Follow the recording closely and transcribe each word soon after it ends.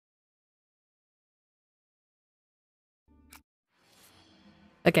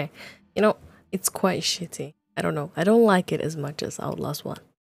Okay, you know, it's quite shitty. I don't know. I don't like it as much as Outlast 1.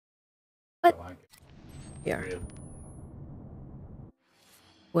 But, yeah.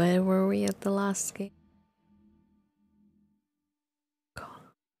 Where were we at the last game? God.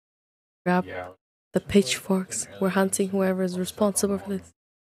 Grab the pitchforks. We're hunting whoever is responsible for this.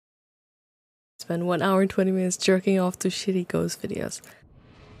 Spend 1 hour and 20 minutes jerking off to shitty ghost videos.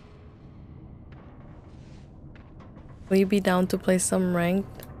 Will you be down to play some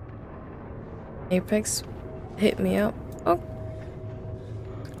ranked? Apex? Hit me up. Oh.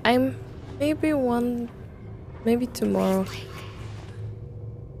 I'm maybe tomorrow.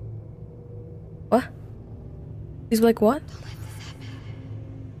 What? He's like, what?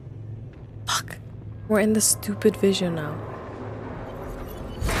 Fuck. We're in the stupid vision now.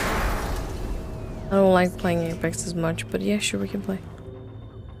 I don't like playing Apex as much, but yeah, sure, we can play.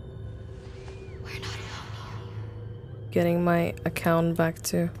 We're not alone. Getting my account back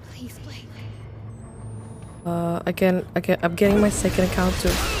to. Please play. Again, I'm getting my second account to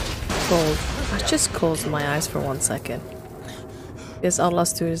gold. I just closed my eyes for 1 second. This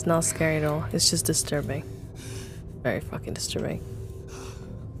Outlast 2 is not scary at all. It's just disturbing. Very fucking disturbing.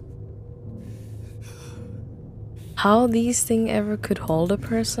 How these things ever could hold a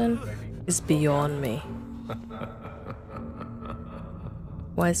person is beyond me.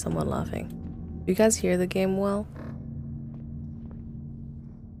 Why is someone laughing? Do you guys hear the game well?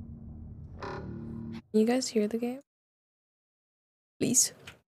 Can you guys hear the game? Please.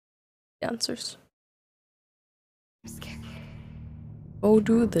 The answers. I'm scared. Go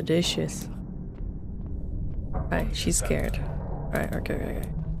do the dishes. Right, she's scared. Right, okay.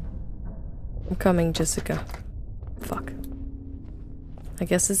 I'm coming, Jessica. Fuck. I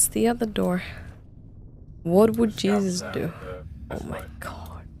guess it's the other door. What would Jesus do? Oh my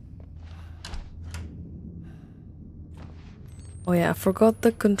god. Oh yeah, I forgot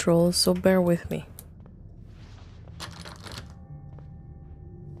the controls, so bear with me.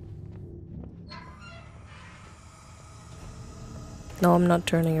 No, I'm not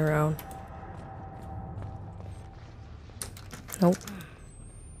turning around. Nope.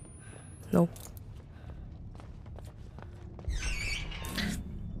 Nope.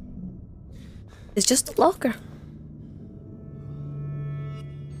 It's just a locker.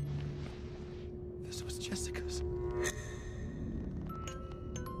 This was Jessica's.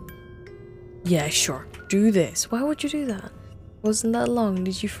 Yeah, sure. Do this. Why would you do that? Wasn't that long?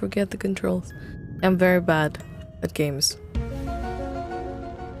 Did you forget the controls? I'm very bad at games.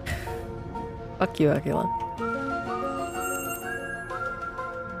 Fuck you, Akila.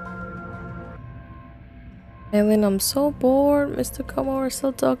 Aileen, I'm so bored. Mr. Como, we're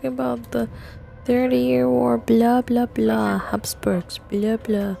still talking about the 30-year war, blah blah blah, Habsburgs, blah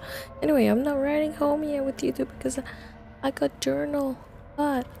blah. Anyway, I'm not riding home yet with you two because I got journal.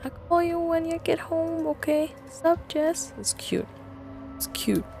 But I'll call you when you get home, okay? Sup, Jess? It's cute. It's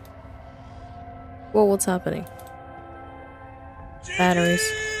cute. Whoa, what's happening? Batteries.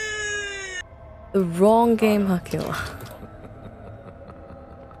 The wrong game, Hakila.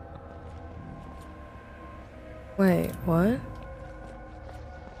 Wait, what?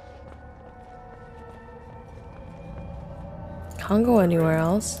 Can't go anywhere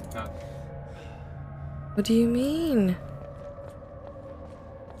else. What do you mean?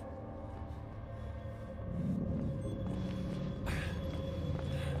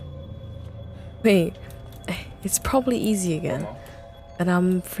 Wait, it's probably easy again. And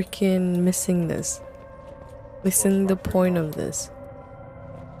I'm freaking missing this. Missing the point of this.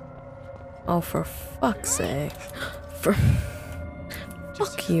 Oh, for fuck's sake. Fuck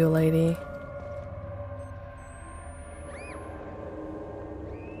you, lady.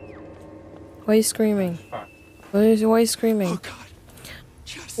 Why are you screaming? Why are you screaming? Oh God.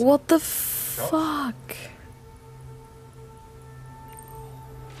 Yes. What the fuck?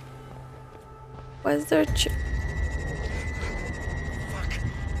 Why is there a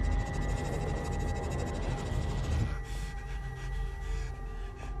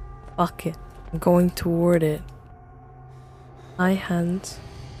Fuck it. I'm going toward it. My hands.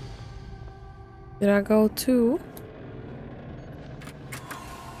 Did I go too?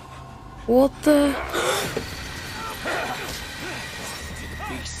 What the?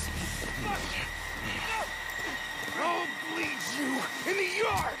 I'll bleed you in the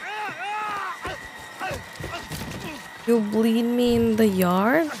yard. You'll bleed me in the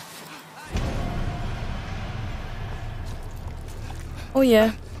yard? Oh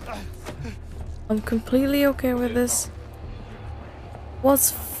yeah. I'm completely okay with this.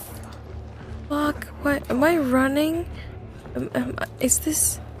 What's fuck? What? Am I running? Am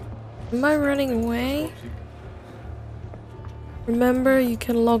I running away? Remember, you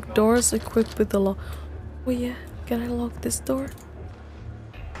can lock doors equipped with the lock. Oh yeah, can I lock this door?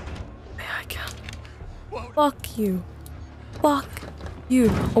 Yeah, I can. Fuck you. Fuck you.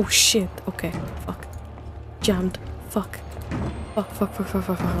 Oh shit. Okay. Fuck. Jammed. Fuck. Fuck, fuck, fuck, fuck,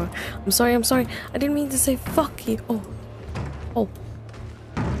 fuck, fuck, fuck. I'm sorry, I'm sorry. I didn't mean to say fuck you. Oh. Oh.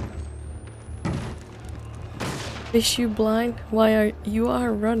 Fish you blind? Why are you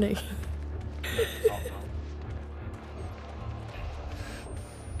running?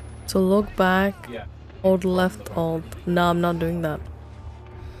 So look back. Yeah. Hold left, hold. No, I'm not doing that.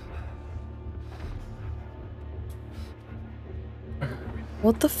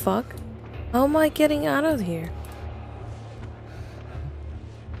 What the fuck? How am I getting out of here?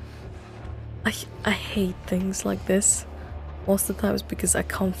 I hate things like this. Most of the times because I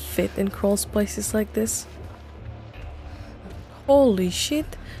can't fit in crawl spaces like this. Holy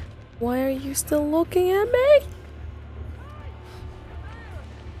shit. Why are you still looking at me?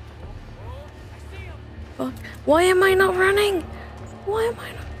 Fuck. Why am I not running? Why am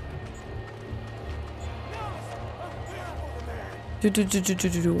I not?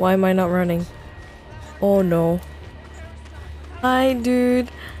 Why am I not running? Oh no. Hi,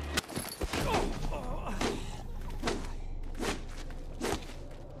 dude.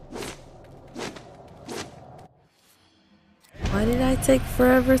 Why did I take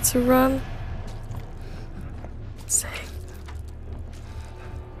forever to run?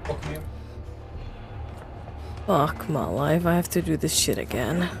 Fuck my life, I have to do this shit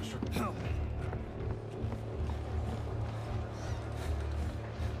again.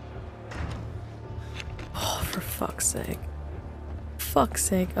 Oh, for fuck's sake. Fuck's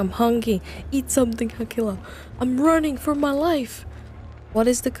sake, I'm hungry. Eat something, Hakila. I'm running for my life. What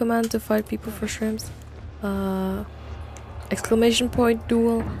is the command to fight people for shrimps? Exclamation point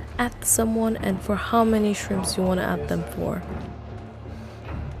duel, add someone, and for how many shrimps you want to add them for.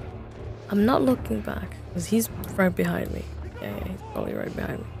 I'm not looking back, because he's right behind me. Yeah, he's probably right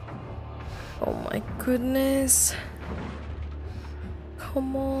behind me. Oh my goodness.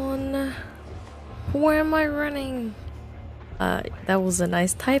 Come on. Where am I running? That was a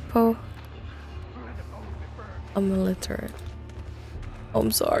nice typo. I'm illiterate.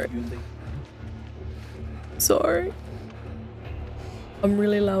 I'm sorry. Sorry. I'm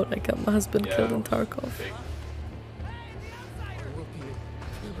really loud. I got my husband killed in Tarkov.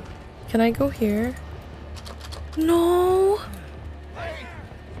 Can I go here? No!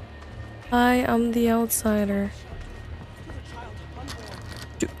 Hi, I'm the outsider.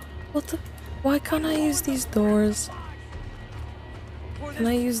 What the? Why can't I use these doors? Can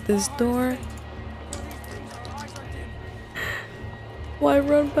I use this door? Why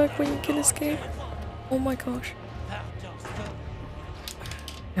run back when you can escape? Oh my gosh.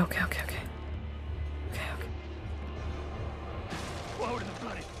 Okay, okay, okay. Okay, okay. Woe to the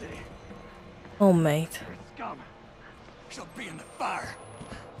bloody city. Oh, mate. Your scum shall be in the fire.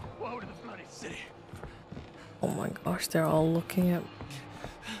 Woe to the bloody city. Oh my gosh, they're all looking at me.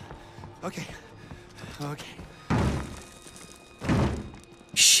 Okay. Okay.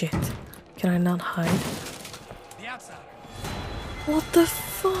 Shit. Can I not hide? The outsider. What the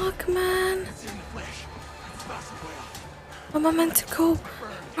fuck, man? It's in the flesh. It's passing way off. Where am I meant to go?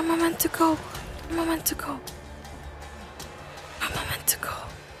 Where am I meant to go? Where am I meant to go? Where am I meant to go?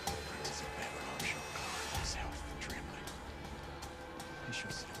 Prince of Babylon shall cover himself with trembling. He shall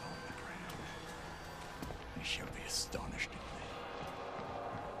sit upon the ground. He shall be astonished at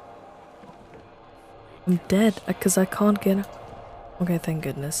me. I'm dead because I can't get it. Okay, thank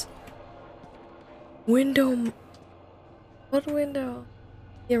goodness. Window. What window?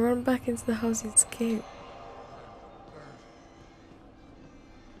 Yeah, run back into the house and escape.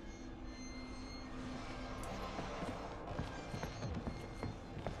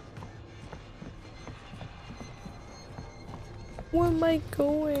 Where am I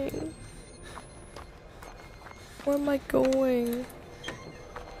going? Where am I going?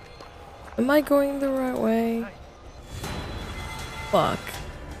 Am I going the right way? Fuck.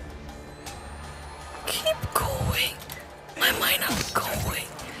 Keep going. Why am I not going?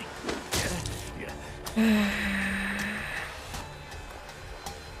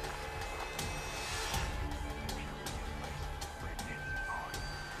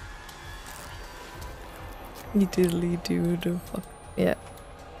 You diddly do fuck. Yeah.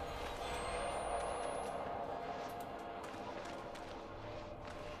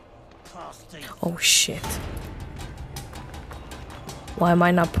 Oh shit. Why am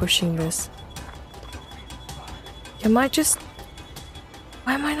I not pushing this? Am I just...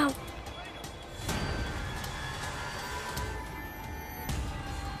 Why am I not...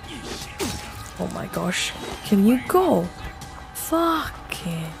 Oh my gosh. Can you go?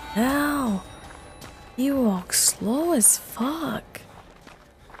 Fucking hell. You walk slow as fuck.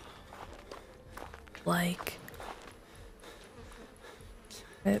 Like,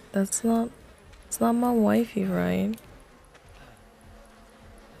 that's not, it's not my wifey, right?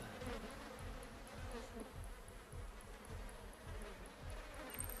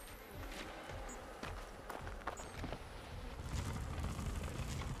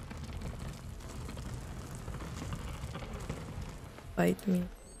 Bite me.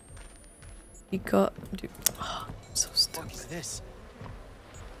 You got, dude. Oh, I'm so stupid. What is this?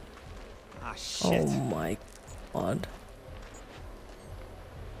 Ah, Oh shit. my god.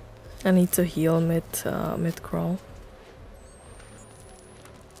 I need to heal mid crawl.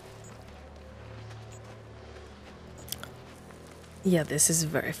 Yeah, this is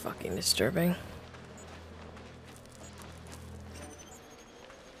very fucking disturbing.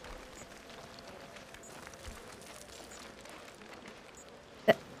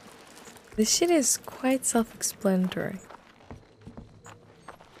 This shit is quite self-explanatory.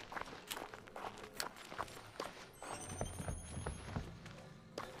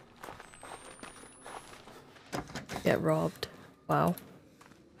 Get robbed. Wow.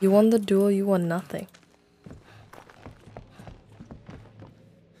 You won the duel, you won nothing.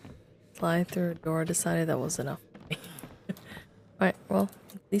 Fly through a door, decided that was enough for me. Alright, well,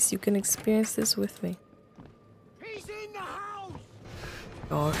 at least you can experience this with me. He's in the house!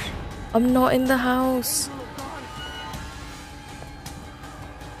 Gosh. I'm not in the house!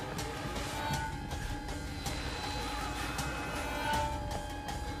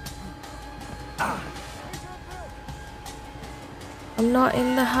 I'm not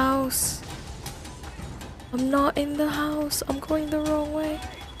in the house! I'm not in the house! I'm going the wrong way!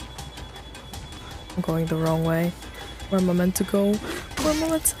 I'm going the wrong way. Where am I meant to go? Where am I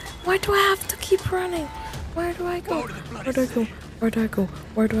meant to... Why do I have to keep running? Where do I go? Where do I go? Where do I go?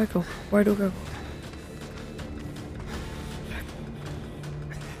 Where do I go? Where do I go?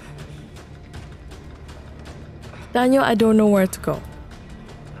 Daniel, I don't know where to go.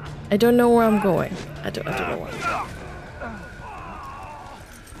 I don't know where I'm going. I don't know where I'm going.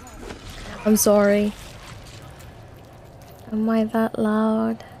 I'm sorry. Am I that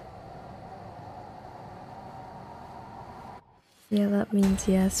loud? Yeah, that means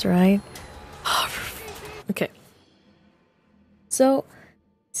yes, right? Okay. So,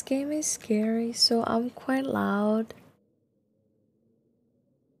 this game is scary, so I'm quite loud.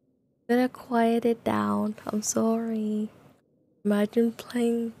 Gonna quiet it down. I'm sorry. Imagine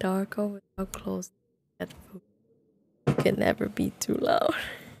playing Darko without closed headphones. It can never be too loud.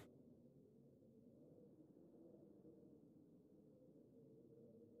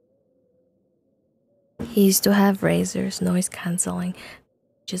 He used to have razors, noise cancelling.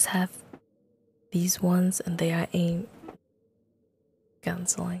 Just have these ones and they are aim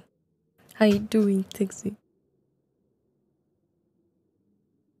cancelling. How you doing, Tixie?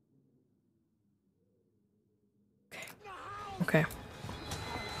 Okay.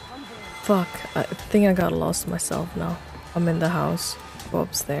 Fuck, I think I got lost myself now. I'm in the house. Go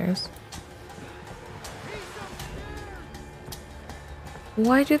upstairs.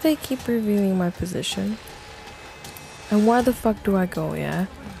 Why do they keep revealing my position? And where the fuck do I go, yeah?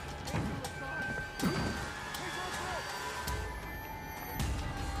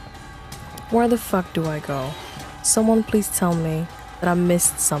 Where the fuck do I go? Someone please tell me that I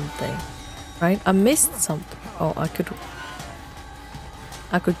missed something. Right? I missed something. Oh, I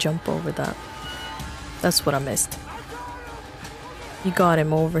could jump over that. That's what I missed. You got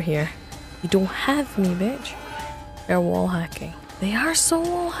him over here. You don't have me, bitch. They're wall hacking. They are so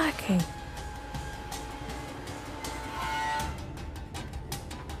wall hacking.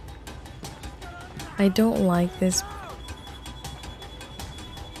 I don't like this.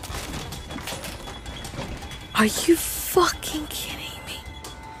 Are you fucking kidding me?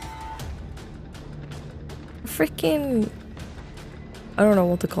 Freaking... I don't know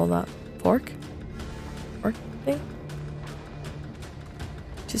what to call that. Pork? Pork thing?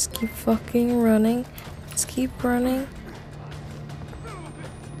 Just keep fucking running. Just keep running.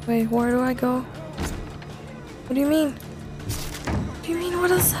 Wait, where do I go? What do you mean? What do you mean? What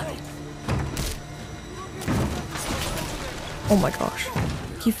does that mean? Oh my gosh.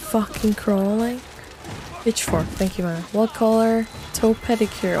 Keep fucking crawling. Pitchfork, thank you, man. What color toe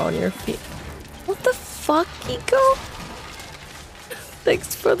pedicure on your feet? What the fuck, Ego?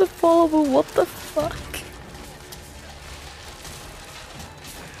 Thanks for the follow, but what the fuck?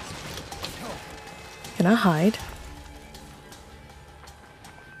 Can I hide?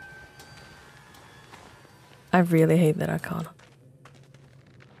 I really hate that I can't.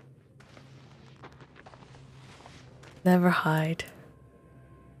 Never hide.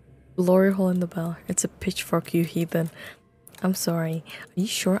 Glory hole in the bell. It's a pitchfork, you heathen. I'm sorry. Are you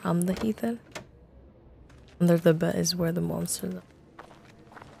sure I'm the heathen? Under the bed is where the monsters are.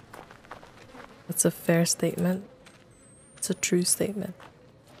 That's a fair statement. It's a true statement.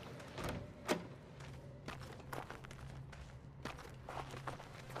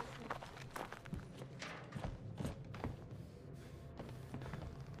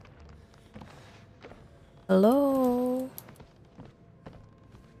 Hello?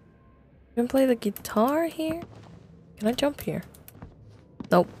 You can play the guitar here? Can I jump here?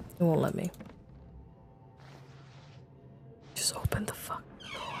 Nope, it won't let me. Just open the fuck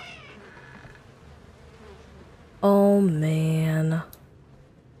door. Oh man.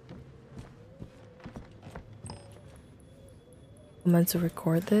 I'm meant to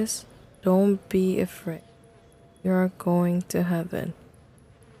record this? Don't be afraid. You're going to heaven.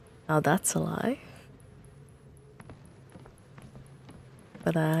 Now that's a lie.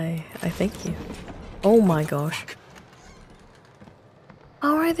 But I thank you. Oh my gosh.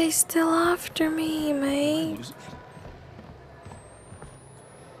 How are they still after me, mate?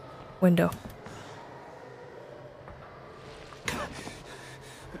 Window.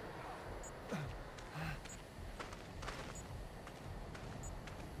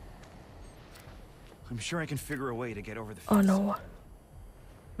 I'm sure I can figure a way to get over the Oh fence. no. What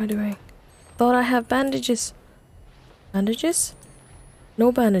am I doing? Thought I have bandages. Bandages?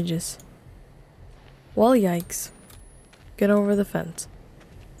 No bandages. Well, yikes. Get over the fence.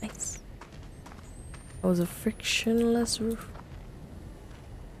 Nice. That was a frictionless roof.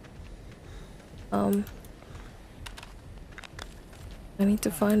 I need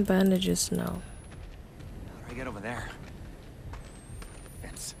to find bandages now. How do I get over there?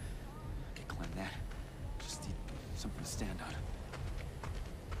 Fence. I can climb that. Just need something to stand on.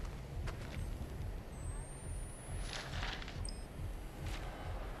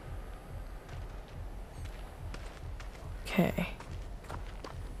 Okay.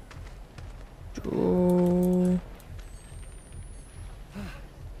 Ooh.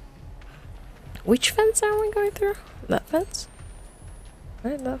 Which fence are we going through? That fence?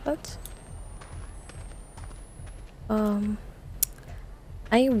 Right, that fence?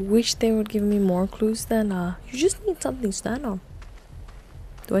 I wish they would give me more clues than, you just need something to stand on.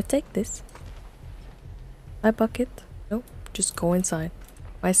 Do I take this? My bucket? Nope, just go inside.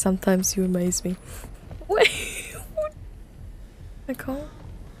 Why sometimes you amaze me. Wait, what? I can't.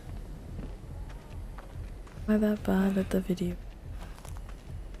 Am I that bad at the video?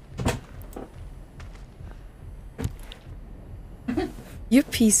 You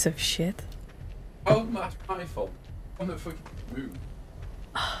piece of shit. Oh, that's my fault. I'm the fucking move.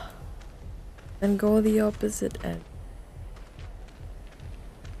 Then go the opposite end.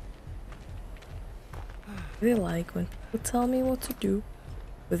 I really like when people tell me what to do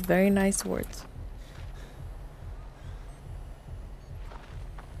with very nice words.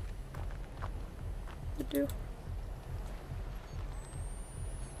 To do.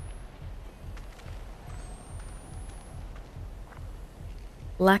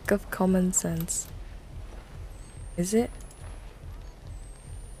 Lack of common sense. Is it?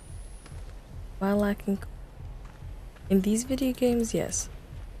 Am I lacking? In these video games, yes.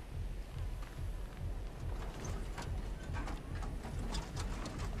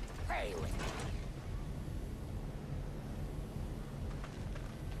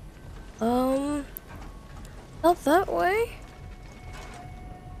 Not that way?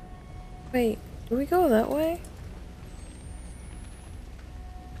 Wait, do we go that way?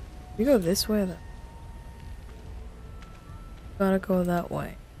 We go this way then. Gotta go that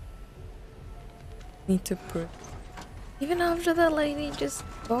way. Need to prove. Even after that lady just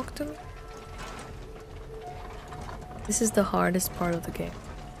talked to me. This is the hardest part of the game.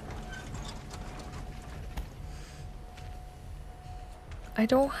 I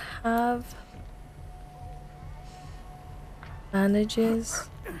don't have bandages.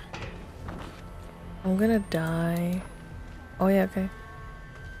 I'm gonna die. Oh yeah, okay.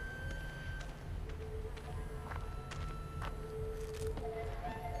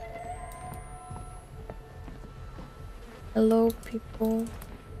 Hello, people.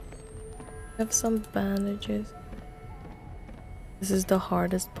 I have some bandages. This is the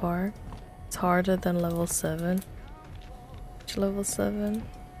hardest part. It's harder than level 7. Which level 7?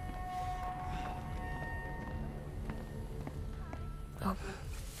 Oh.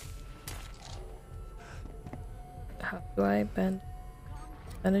 How do I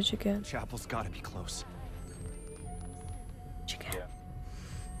bandage again? Chapel's gotta be close. Bandage again.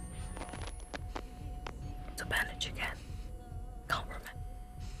 To bandage again. Compliment.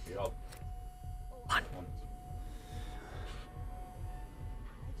 Yeah. One.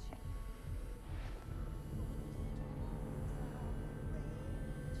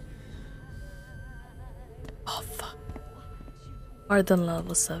 Hard than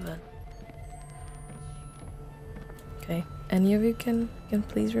level 7. Okay. Any of you can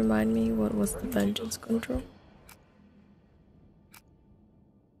please remind me what was the vengeance control?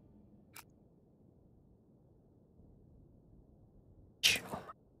 Oh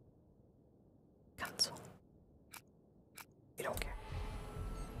my. Cancel. We don't care.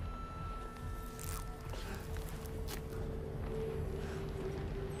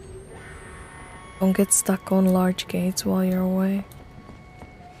 Don't get stuck on large gates while you're away.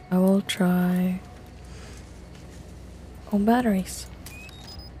 I will try. Oh, batteries.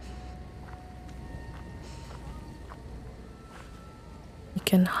 You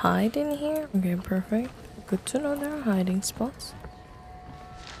can hide in here? Okay, perfect. Good to know there are hiding spots.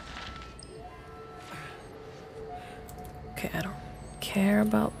 Okay, I don't care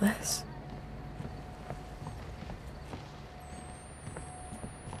about this.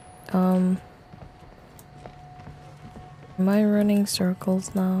 Am I running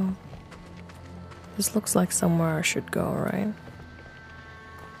circles now? This looks like somewhere I should go, right?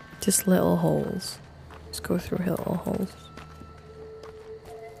 Just little holes. Just go through little holes.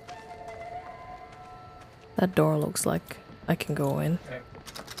 That door looks like I can go in.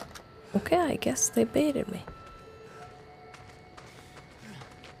 Okay, I guess they baited me.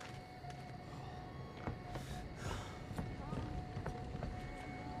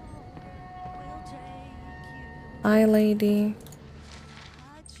 Hi, lady.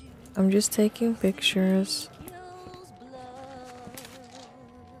 I'm just taking pictures.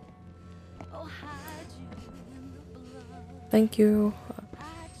 Thank you.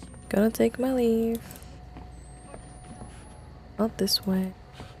 Gonna take my leave. Not this way.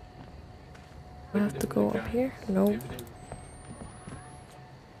 I have to go up here? No.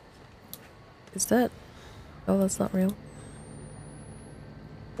 Is that? Oh, that's not real.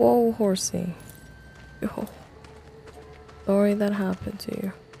 Whoa, horsey. Yo. Sorry that happened to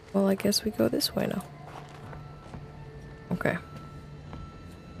you. Well, I guess we go this way now. Okay.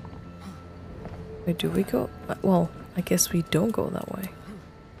 Wait, do we go? Well, I guess we don't go that way.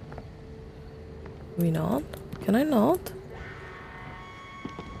 Do we not? Can I not?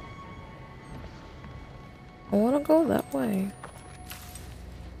 I want to go that way.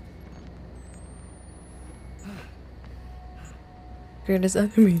 Greatest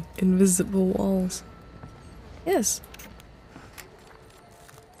enemy, invisible walls. Yes.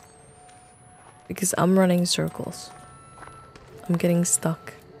 Because I'm running circles. I'm getting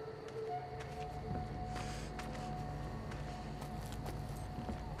stuck.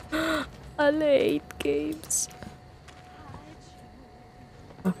 I hate games.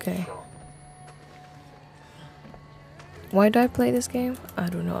 Okay. Why do I play this game? I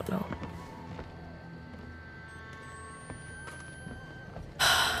do not know.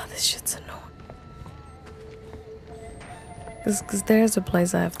 This shit's annoying. Because there's a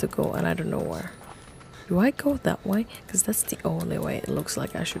place I have to go and I don't know where. Do I go that way? Because that's the only way it looks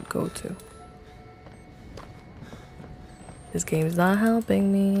like I should go to. This game's not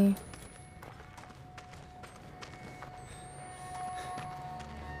helping me.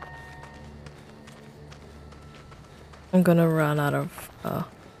 I'm gonna run out of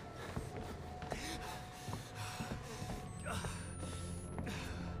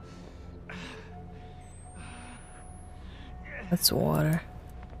that's water.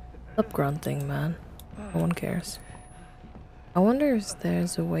 Stop grunting, man. No one cares. I wonder if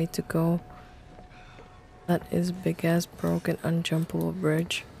there's a way to go that is big ass broken unjumpable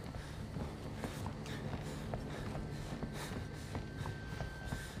bridge.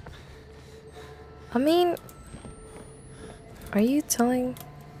 I mean, are you telling...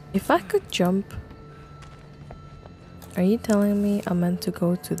 If I could jump... Are you telling me I'm meant to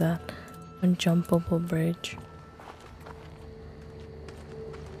go to that unjumpable bridge?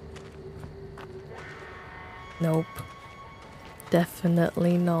 Nope.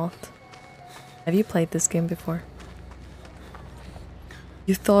 Definitely not. Have you played this game before?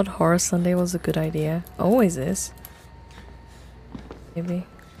 You thought Horror Sunday was a good idea? Always is. Maybe.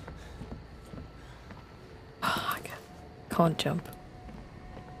 Oh, I can't jump.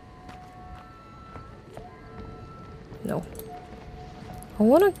 No. I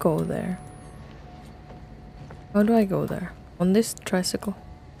wanna go there. How do I go there? On this tricycle?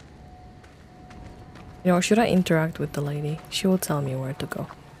 You know, should I interact with the lady? She will tell me where to go.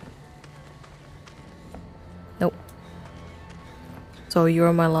 Nope. So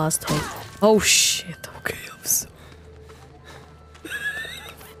you're my last hope. Oh shit, okay, I'm so...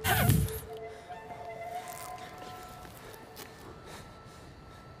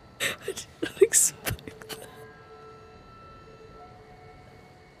 I didn't expect that.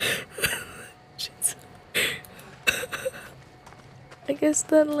 Shit. I guess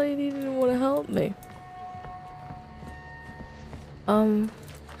that lady didn't want to help me.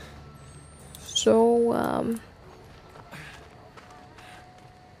 So,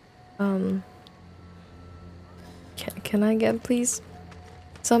 can I get please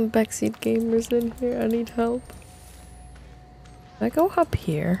some backseat gamers in here? I need help. Can I go up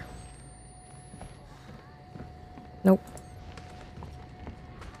here? Nope.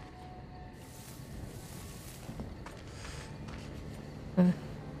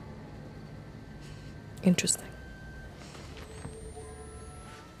 Interesting.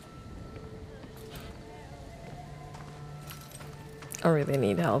 I really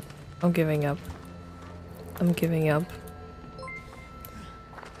need help. I'm giving up. I'm giving up.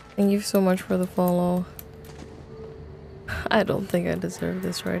 Thank you so much for the follow. I don't think I deserve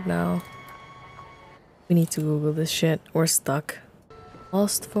this right now. We need to Google this shit. We're stuck.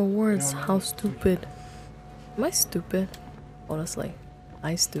 Lost for words. How stupid. Am I stupid? Honestly.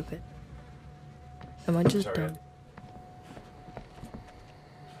 I stupid. Am I just dumb?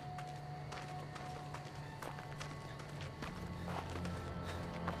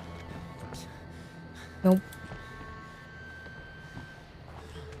 Nope.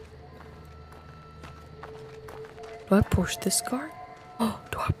 Do I push this card? Oh,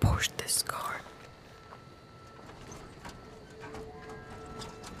 do I push this card?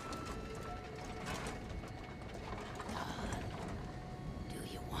 Do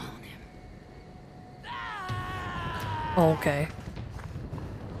you want him? Okay.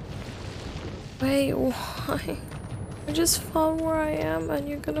 Wait, why? I just found where I am and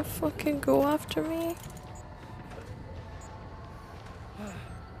you're gonna fucking go after me?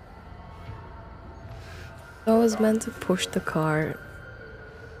 I was meant to push the cart.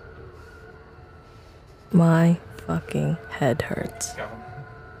 My fucking head hurts.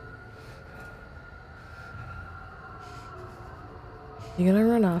 You gonna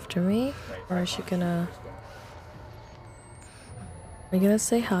run after me? Or is she gonna... Are you gonna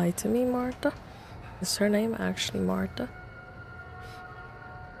say hi to me, Martha? Is her name actually Martha?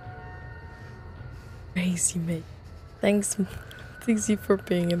 Crazy mate. Thanks, thanks you for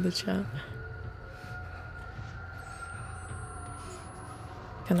being in the chat.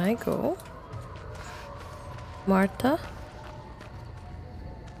 Can I go? Martha?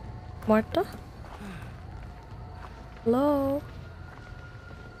 Martha? Hello?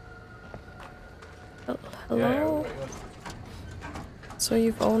 Hello? So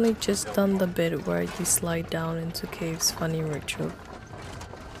you've only just done the bit where you slide down into Cave's funny ritual.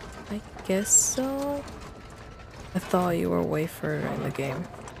 I guess so. I thought you were way further in the game.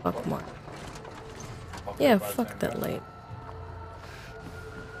 Fuck Mark. Yeah, fuck that late.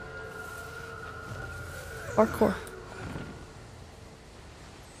 Parkour.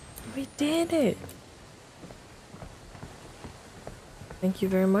 We did it! Thank you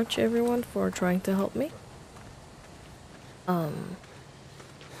very much everyone for trying to help me.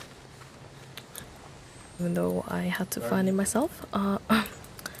 Even though I had to find it myself,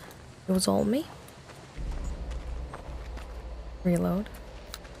 it was all me. Reload.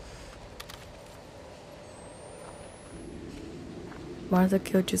 Martha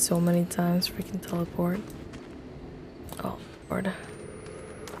killed you so many times, freaking teleport. Oh, Lord.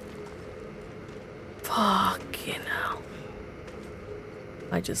 Fucking hell.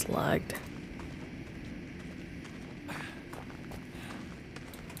 I just lagged.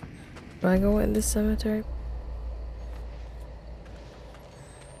 Do I go in this cemetery?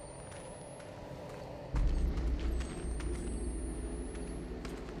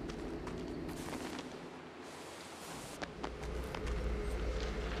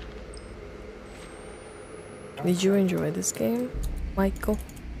 Did you enjoy this game, Michael?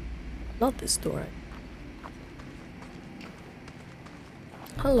 Not this story.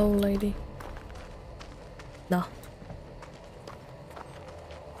 Hello, lady. No.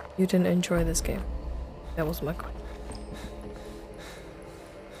 You didn't enjoy this game. That was my question.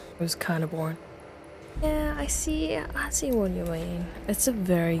 It was kind of boring. Yeah, I see what you mean. It's a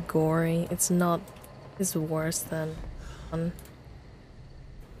very gory. It's not. It's worse than one.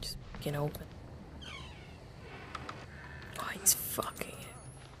 Just fucking open. Oh, he's fucking it.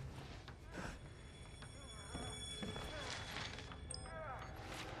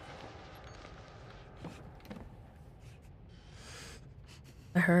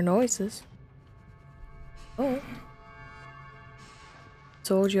 I heard noises. Oh.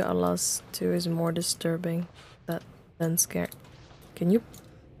 Told you Outlast 2 is more disturbing than scary. Can you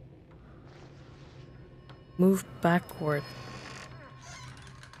move backward?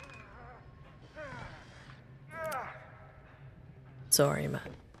 Sorry, man.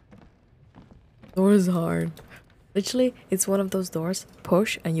 Door is hard. Literally, it's one of those doors.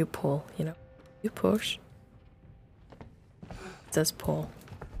 Push and you pull, you know? You push. It says pull.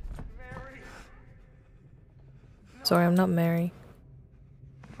 Sorry, I'm not Mary.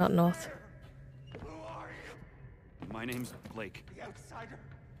 Not North. My name's Blake. The outsider.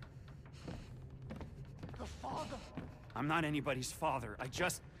 The father. I'm not anybody's father. I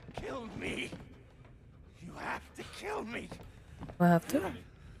just... Kill me. You have to kill me. Do I have to?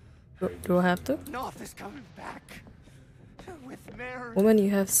 Do I have to? North is coming back. With Mary. Woman, you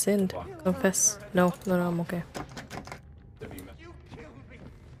have sinned. Confess. No, I'm okay. You kill me.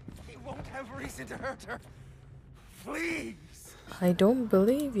 He won't have reason to hurt her. Please. I don't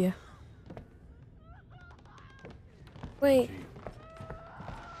believe you. Wait.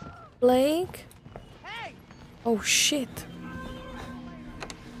 Blake? Hey! Oh shit.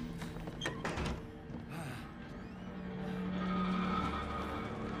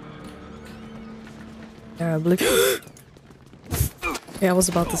 They're oblivious. Yeah, I was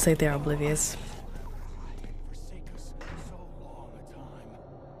about to say they're oblivious. Forsake us so long a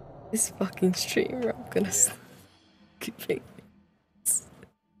time. This fucking streamer, I'm gonna keep it.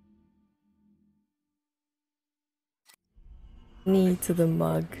 Knee to the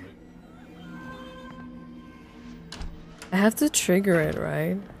mug. I have to trigger it,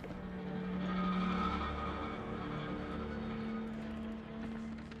 right?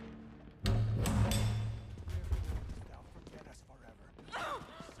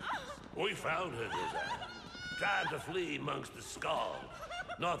 We found her, Desire. Trying to flee amongst the skulls,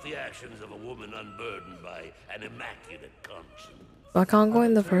 not the actions of a woman unburdened by an immaculate conscience. If I can't go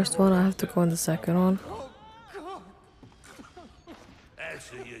in the first one, I have to go in the second one.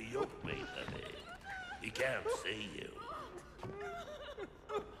 Answer your yoke mate, honey. He can't see you.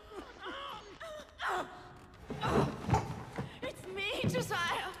 It's me,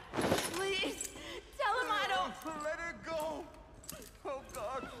 Josiah. Please, tell him I don't. Let her go. Oh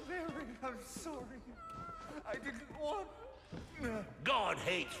God, Mary, I'm sorry. I didn't want. God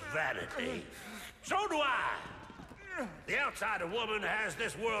hates vanity. So do I. The outsider woman has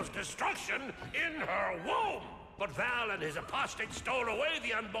this world's destruction in her womb. But Val and his apostate stole away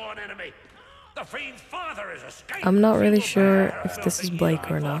the unborn enemy. The fiend's father is escaped. I'm not really sure if this is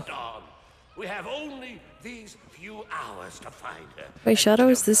Blake or not. We have only these few hours to find her. Wait, Shadow,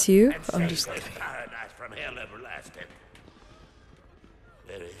 is this you? And I'm save just this kidding. paradise from hell everlasting.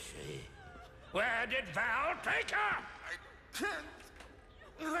 Where is she? Where did Val take her?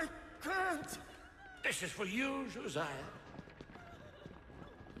 I can't. This is for you, Josiah.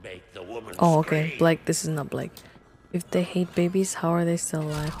 Make the woman Oh, okay. scream. Blake, this is not Blake. If they hate babies, how are they still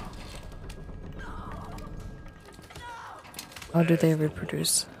alive? How do they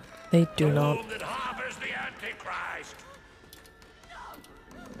reproduce? They do not. Womb that harbors the Antichrist.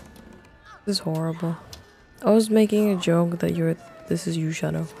 This is horrible. I was making a joke that this is you,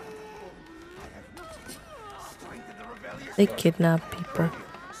 Shadow. They kidnap people.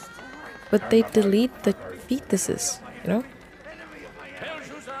 But they delete the fetuses, you know? Tell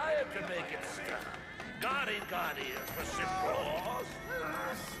Josiah to make it stop. God ain't got ears for simple laws.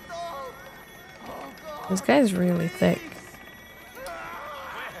 This guy's really thick.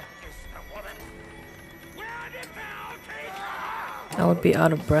 I would be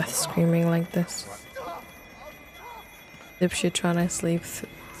out of breath screaming like this. Dipshit trying to sleep.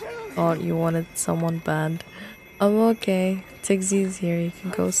 Thought you wanted someone bad. I'm okay. Tigsy's here. You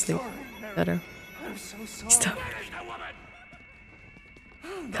can go sleep. Better. I'm so sorry. Stop.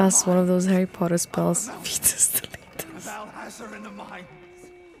 Cast one of those Harry Potter spells. Fetus delete. Val has her in the mine.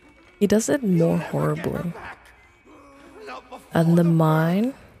 He does it more horribly. Not before. And the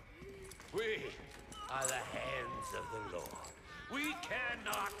mine. We are the hands of the Lord. We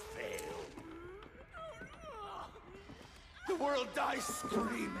cannot fail. The world dies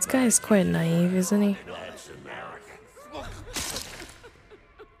screaming. This guy is quite naive, isn't he? That's America.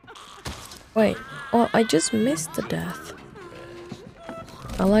 Wait. Oh, I just missed the death.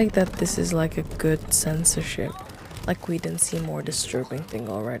 I like that this is like a good censorship. Like we didn't see more disturbing thing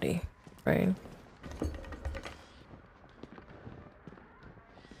already, right?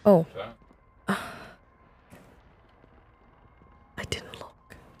 Oh. I didn't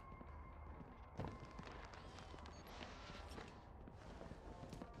look.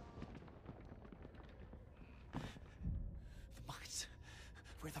 The mines.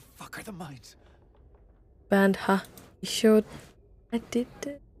 Where the fuck are the mines? Band, ha. You showed. I did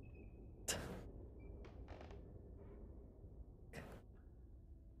it.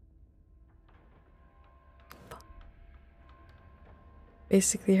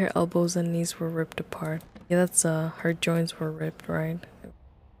 Basically, her elbows and knees were ripped apart. Yeah, that's her joints were ripped, right?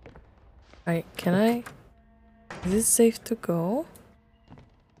 Right, can I? Is it safe to go?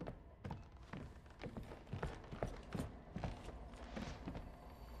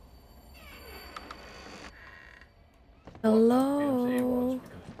 Hello?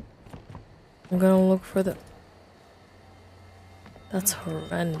 I'm gonna look for the... That's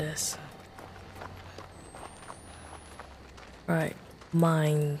horrendous. Right.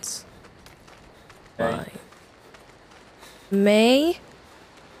 Mines. Okay. Mine. May?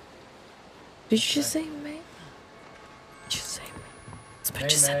 Did you just say May? Did you say May? This bitch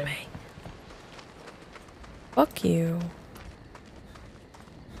just said May. May. Fuck you.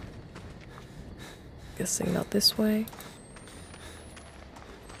 Guessing not this way.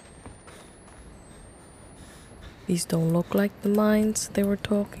 These don't look like the mines they were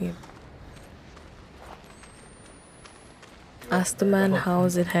talking about. Ask the man how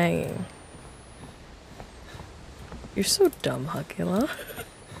is it hanging. You're so dumb, Hakila.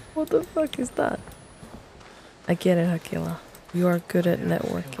 What the fuck is that? I get it, Hakila. You are good at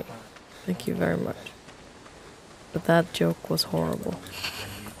networking. Thank you very much. But that joke was horrible.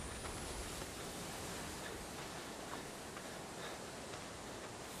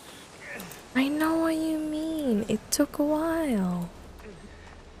 I know what you mean. It took a while.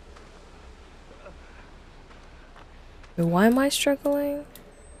 Wait, why am I struggling?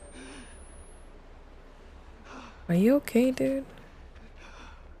 Are you okay, dude?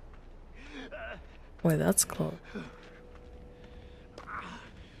 Wait, that's close.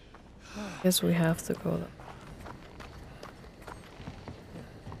 Guess we have to go though.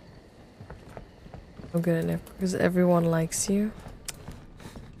 I'm good enough because everyone likes you.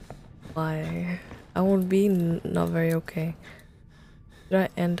 Why? I would be not very okay. Did I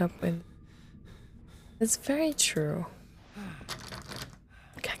end up in... It's very true.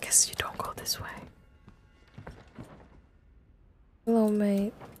 Okay, I guess you don't go this way. Hello,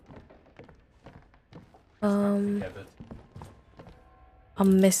 mate. I'm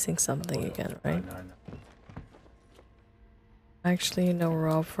missing something again, right? Actually, you know,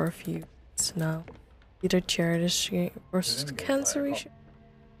 Rob for a few weeks now. Either charity or cancer research.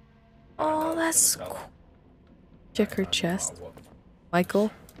 Oh, that's cool. Check her chest.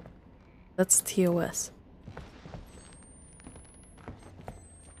 Michael, that's TOS.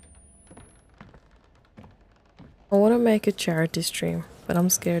 I want to make a charity stream, but I'm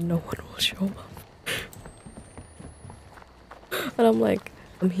scared no one will show up. And I'm like,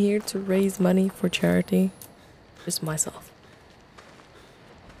 I'm here to raise money for charity. Just myself.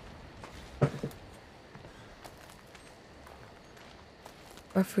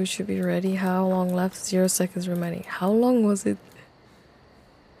 Our food should be ready. How long left? 0 seconds remaining. How long was it?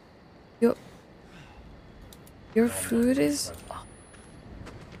 Your food is...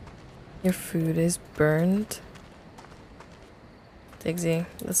 Your food is burned? Diggsy,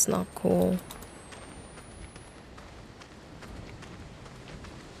 that's not cool.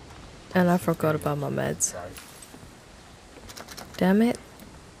 And I forgot about my meds. Damn it.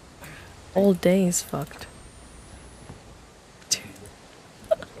 All day is fucked.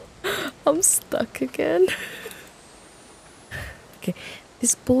 I'm stuck again. Okay,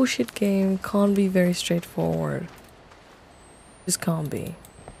 this bullshit game can't be very straightforward. Just can't be.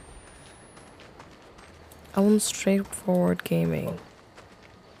 I want straightforward gaming.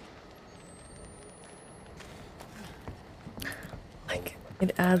 Like,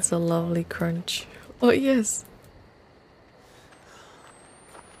 it adds a lovely crunch. Oh, yes.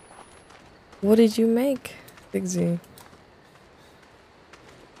 What did you make, Diggsy?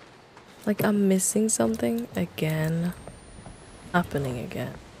 Like, I'm missing something again. Happening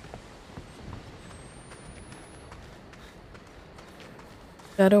again.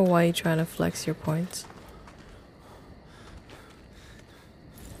 Shadow, why are you trying to flex your points?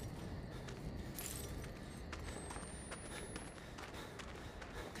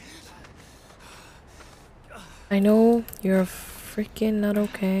 I know you're freaking not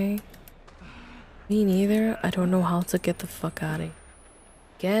okay. Me neither. I don't know how to get the fuck out of here.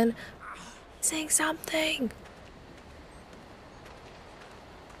 Again, saying something.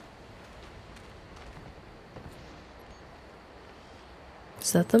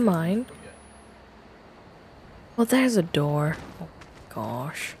 Is that the mine? Well, there's a door. Oh my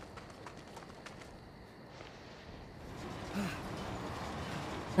gosh.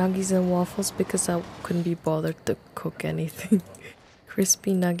 Nuggies and waffles because I couldn't be bothered to cook anything.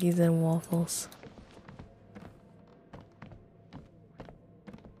 Crispy nuggies and waffles.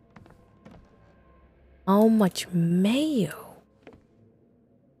 How much mayo?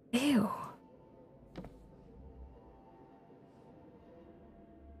 Ew.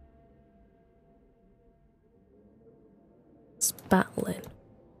 Spatlin.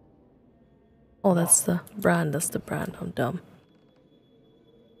 Oh, that's the brand. That's the brand. I'm dumb.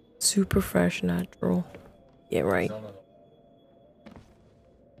 Super fresh, natural. Yeah, right.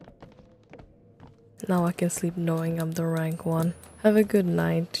 Now I can sleep knowing I'm the rank 1. Have a good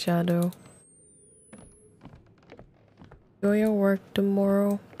night, Shadow. Enjoy your work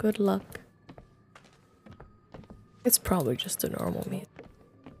tomorrow. Good luck. It's probably just a normal meet.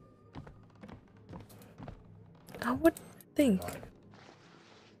 I would think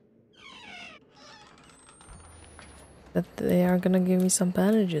that they are gonna give me some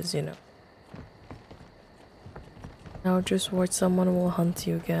bandages, you know. Now just watch someone will hunt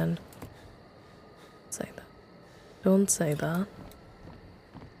you again. Say that. Don't say that.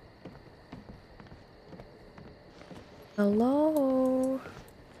 Hello?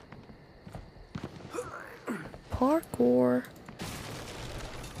 Parkour.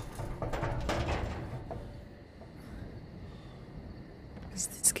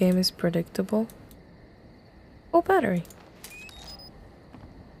 This game is predictable. Oh, battery.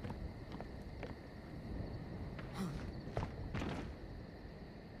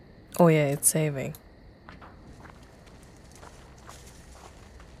 Oh yeah, it's saving.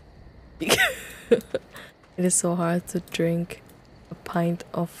 It is so hard to drink a pint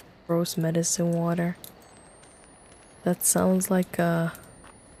of gross medicine water. That sounds like a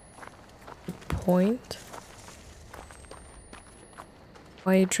point.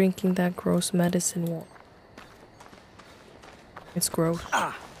 Why are you drinking that gross medicine water? It's gross.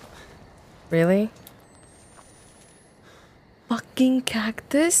 Really? Fucking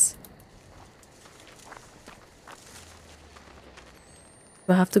cactus?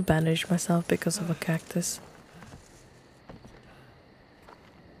 Do I have to bandage myself because of a cactus?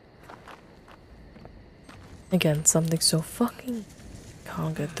 Again, something so fucking...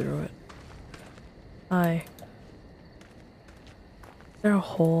 Can't get through it. Hi. Is there a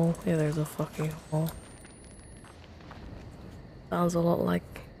hole? Yeah, there's a fucking hole. Sounds a lot like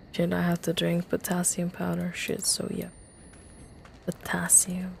shit I have to drink. Potassium powder. Shit, so yeah.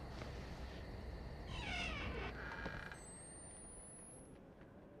 Potassium.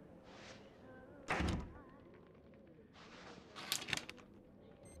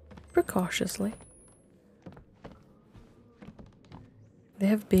 Precautiously. They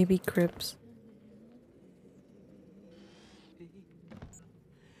have baby cribs.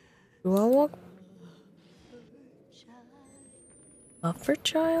 Do I walk? Buffer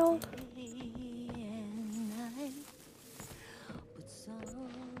child?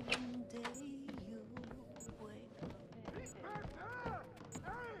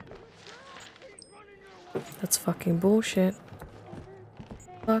 That's fucking bullshit.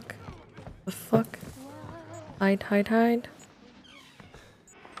 Fuck. The fuck? Hide, hide, hide.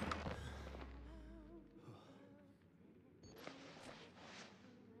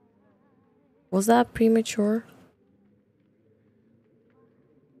 Was that premature?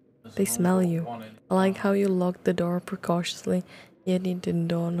 They smell you. I like how you locked the door precautiously, yet it didn't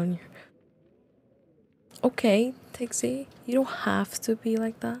dawn on you. Okay, Tixie, you don't have to be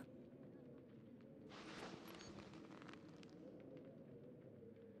like that.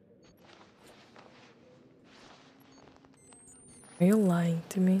 Are you lying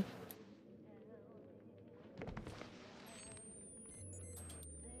to me?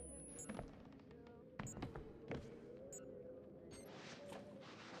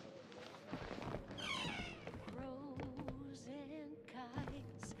 Crows and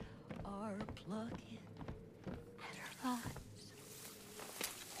kites are plucking at her eyes.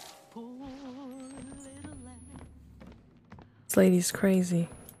 Poor little lamb. This lady's crazy.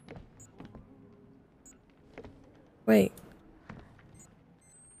 Wait.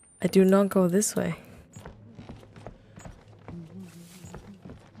 I do not go this way.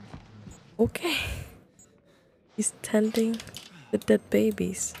 Okay. He's tending the dead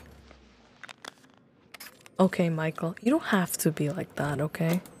babies. Okay, Michael. You don't have to be like that,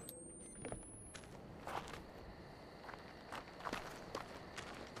 okay?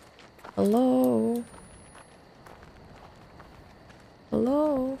 Hello?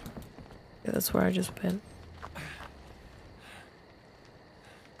 Hello? Yeah, that's where I just been.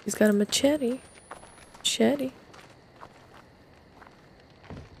 He's got a machete. Machete.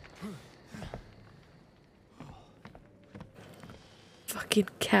 Fucking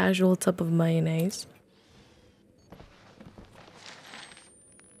casual type of mayonnaise.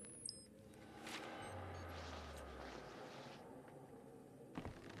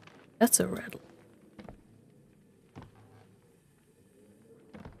 That's a red.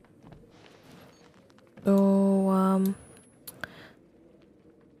 So,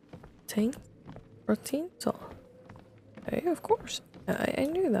 protein? So, yeah, of course. I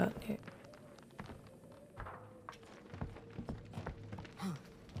knew that. Yeah.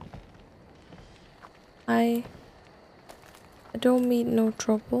 I don't mean no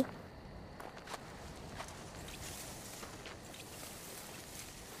trouble.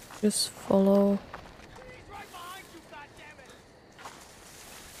 Just follow.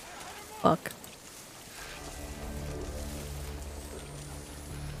 Fuck.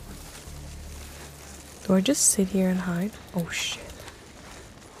 Do I just sit here and hide? Oh shit.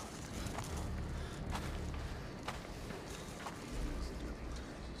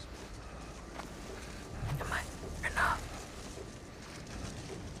 Am I enough?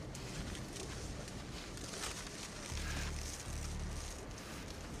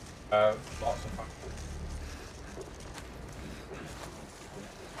 Lots of fun.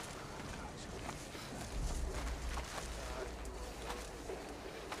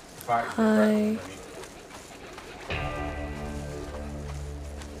 Hi.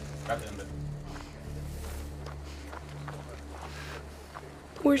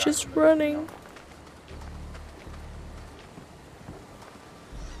 We're just running.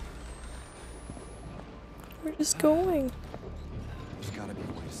 We're just going. There's gotta be a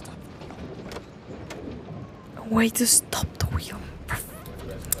way to stop them. A way to stop the wheel.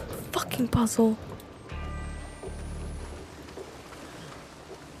 Fucking puzzle.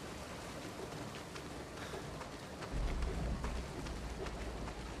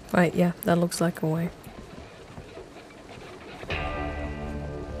 Right, yeah, that looks like a way.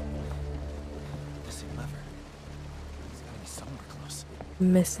 Missing lever. It's gotta be somewhere close.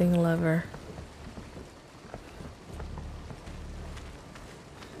 Missing lever.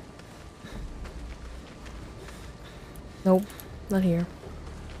 Nope, not here.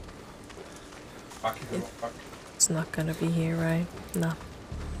 It's not gonna be here, right? No.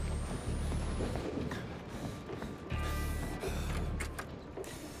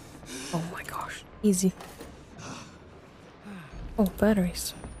 Oh my gosh, easy. Oh,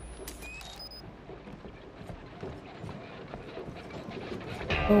 batteries.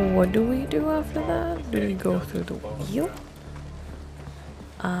 Oh, what do we do after that? Do we go through the wheel?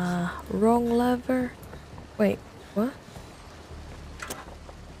 Wrong lever. Wait, what?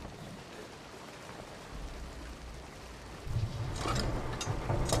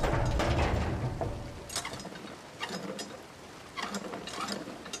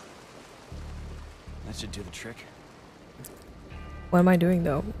 That should do the trick. What am I doing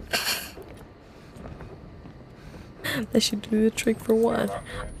though? That should do the trick for what?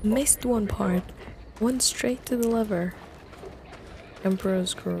 Missed one part. Went straight to the lever.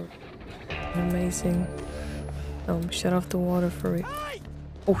 Emperor's screw. Amazing. Shut off the water for it.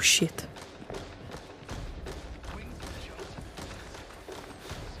 Oh shit.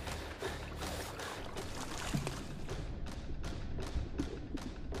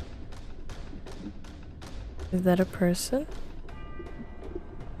 Is that a person?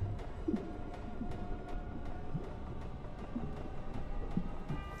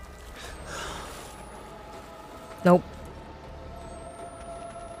 Nope.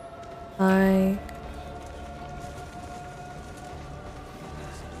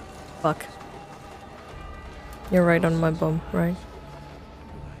 Fuck. You're right on my bum, right?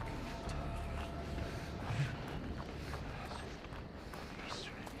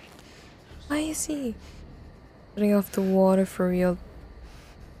 Why is he putting off the water for real?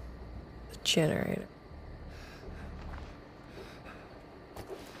 The generator.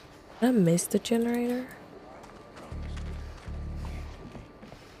 Did I miss the generator?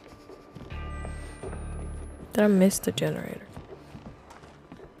 Did I miss the generator?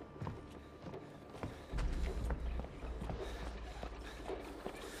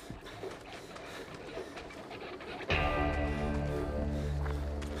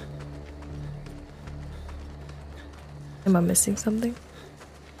 Am I missing something?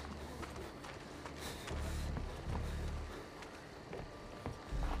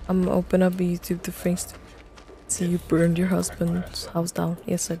 I'm open up YouTube to things. See, you burned your husband's house down.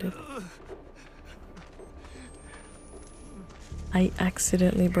 Yes, I did. I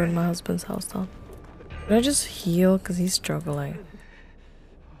accidentally burned my husband's house down. Did I just heal because he's struggling?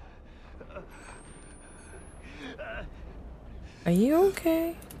 Are you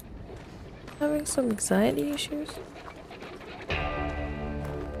okay? Having some anxiety issues?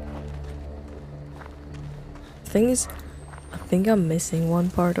 Thing is, I think I'm missing one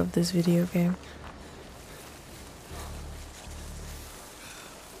part of this video game.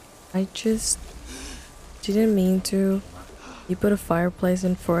 I just didn't mean to. You put a fireplace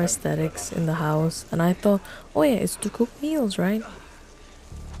in for aesthetics in the house, and I thought, oh yeah, it's to cook meals, right?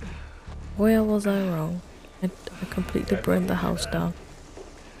 Where was I wrong? I completely burned the house down.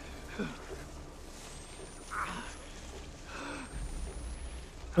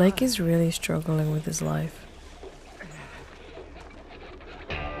 Blake is really struggling with his life.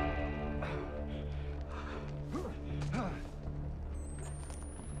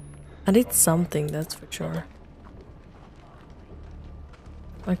 I did something, that's for sure.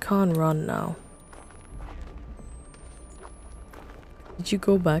 I can't run now. Did you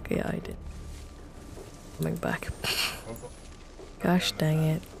go back? Yeah, I did. Coming back. Gosh dang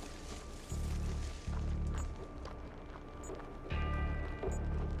it.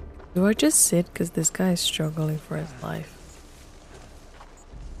 Do I just sit because this guy is struggling for his life?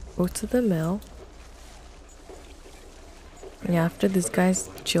 Go to the mill. And after this guy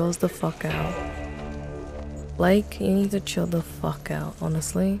chills the fuck out. Blake, you need to chill the fuck out,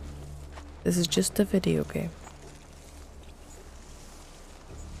 honestly. This is just a video game.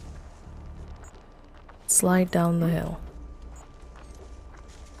 Slide down the hill.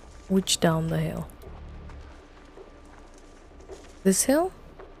 Which down the hill? This hill?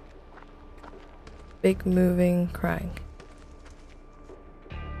 Big moving crank.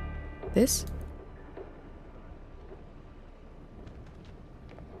 This?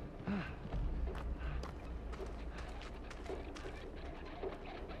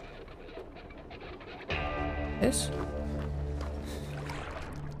 This?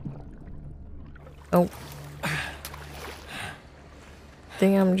 Oh. I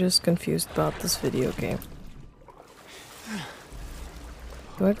think I'm just confused about this video game.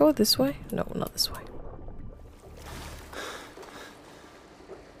 Do I go this way? No, not this way.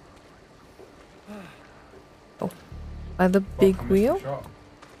 Oh. By the big wheel?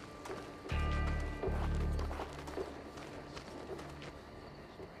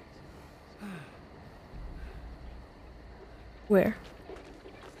 Where?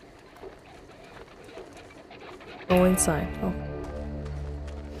 Go inside. Oh.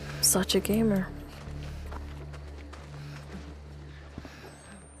 Such a gamer.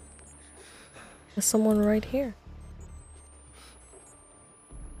 There's someone right here.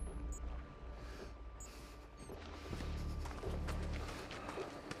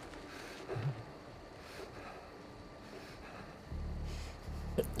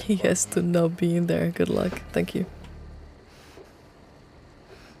 He has to not be in there. Good luck. Thank you.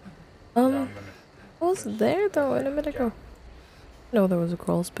 I was there though a minute ago. No, there was a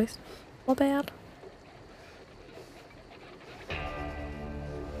crawl space. Not bad.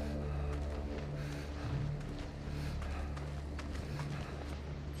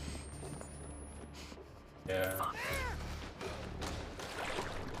 Yeah.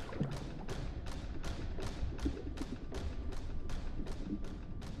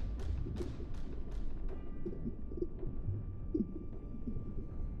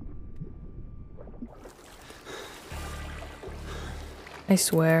 I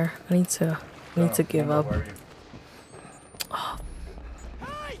swear, I need to give up. Oh.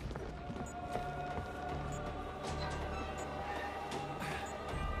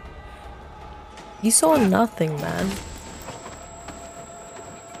 You saw nothing, man.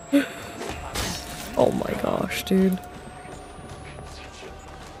 Oh my gosh, dude.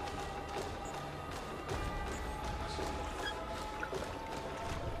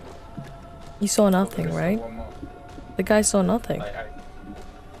 You saw nothing, right? The guy saw nothing.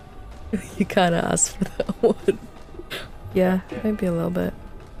 You kinda asked for that one. Yeah, maybe a little bit.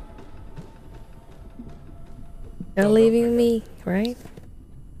 They're leaving me, right?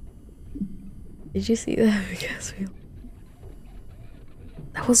 Did you see that? Because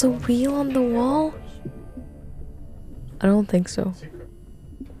that was a wheel on the wall? I don't think so.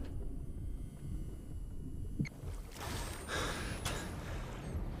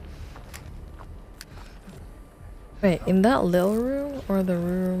 Wait, in that little room or the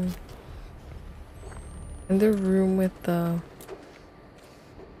room? In the room with the...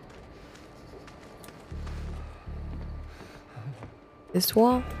 This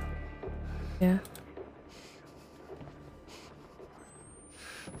wall? Yeah.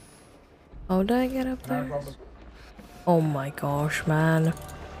 How did I get up there? Oh my gosh, man.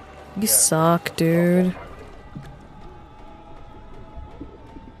 You suck, dude.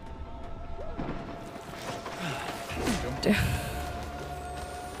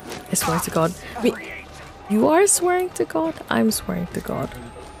 I swear to God. Wait, you are swearing to God? I'm swearing to God.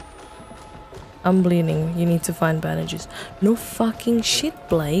 I'm bleeding. You need to find bandages. No fucking shit,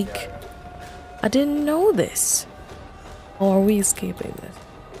 Blake. I didn't know this. Or are we escaping this?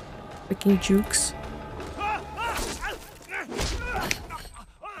 Freaking jukes.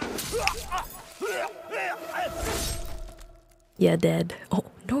 Yeah, dead. Oh,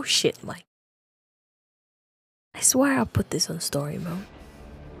 no shit, Mike. I swear I'll put this on story mode.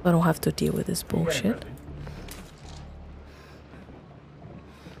 I don't have to deal with this bullshit.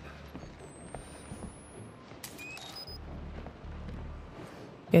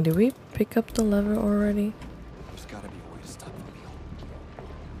 Yeah, did we pick up the lever already? There's gotta be a way to stop the wheel.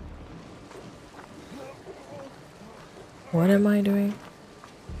 What am I doing?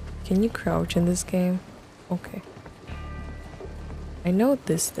 Can you crouch in this game? Okay. I know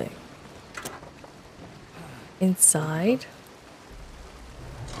this thing. Inside.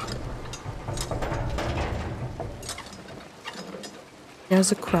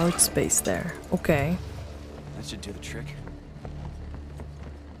 There's a crouch space there. Okay. That should do the trick.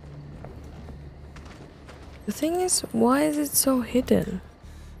 The thing is, why is it so hidden?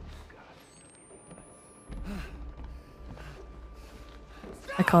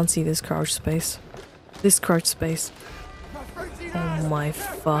 I can't see this crouch space. This crouch space. Oh my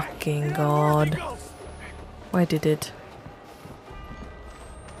fucking god. Why did it?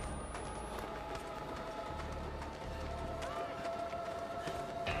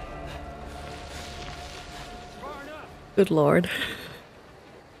 Good lord.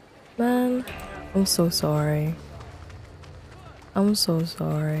 Man, I'm so sorry. I'm so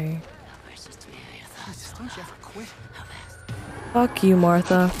sorry. Don't you ever quit? Fuck you,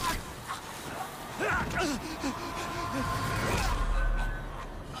 Martha.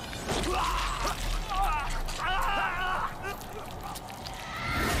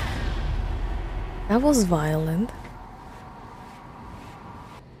 That was violent.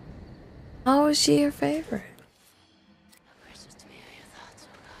 How is she your favorite?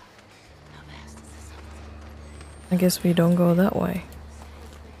 I guess we don't go that way.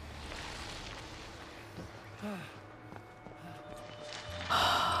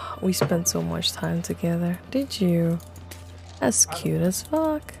 We spent so much time together. Did you? That's cute as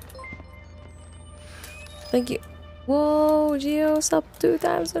fuck. Thank you. Whoa, Gio's up 2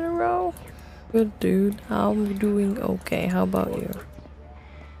 times in a row. Good dude. I'm doing okay. How about you?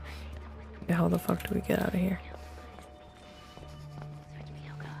 Okay, how the fuck do we get out of here?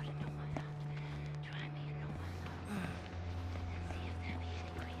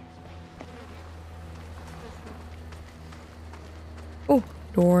 Oh,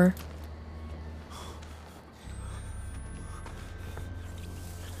 door.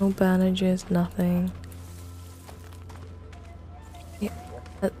 No bandages, nothing. Yeah,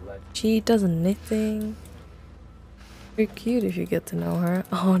 she does knitting. You're cute if you get to know her.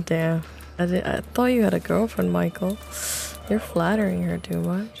 Oh damn. I thought you had a girlfriend, Michael. You're flattering her too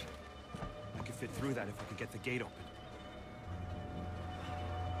much. I could fit through that if I could get the gate open.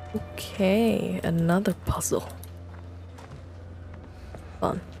 Okay, another puzzle.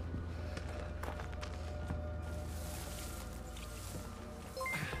 Fun.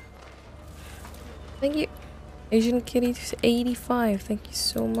 Thank you. Asian Kitty 85. Thank you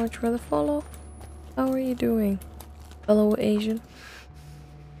so much for the follow. How are you doing? Hello, Asian.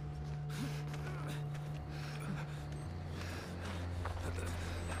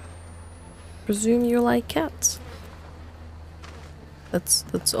 Presume you like cats.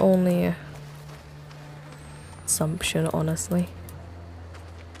 That's only a assumption, honestly.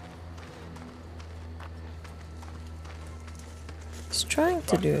 He's trying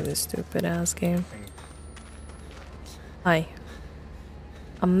to do this stupid ass game. Hi.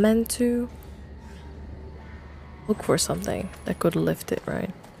 I'm meant to look for something that could lift it, right?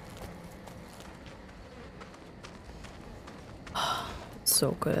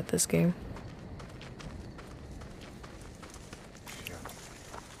 So good at this game.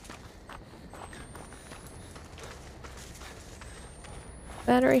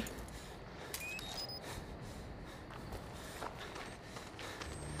 Battery.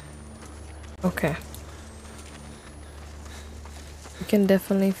 Okay. We can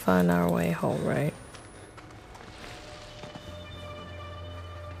definitely find our way home, right?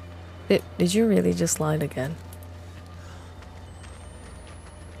 Did you really just slide again?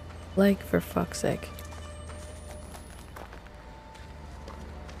 Like, for fuck's sake.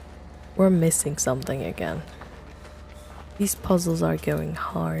 We're missing something again. These puzzles are going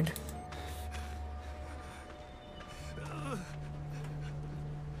hard.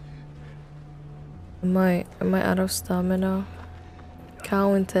 Am I out of stamina?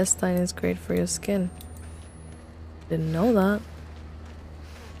 Cow intestine is great for your skin. Didn't know that.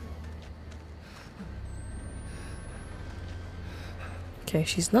 Okay,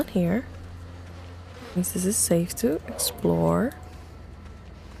 she's not here. Means this is safe to explore.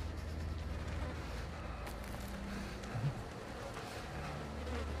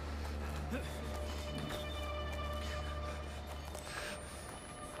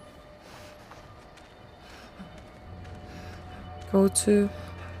 Go to.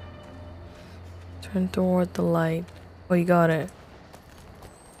 Turn toward the light. Oh, you got it.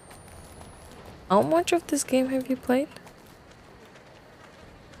 How much of this game have you played?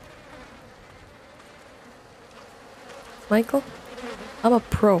 Michael? I'm a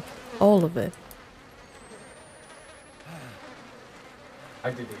pro. All of it.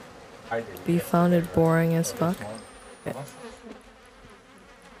 I did it. But you found it boring as fuck? Okay.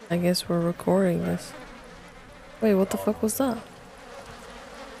 I guess we're recording this. Wait, what the fuck was that?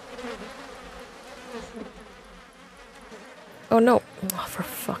 Oh no! Oh, for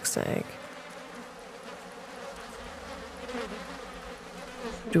fuck's sake.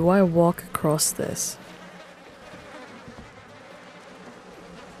 Do I walk across this?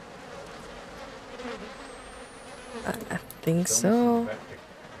 I think so.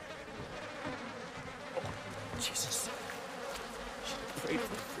 Jesus. Should have prayed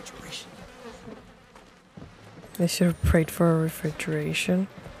for refrigeration. They should have prayed for a refrigeration.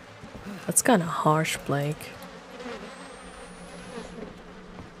 That's kinda harsh, Blake.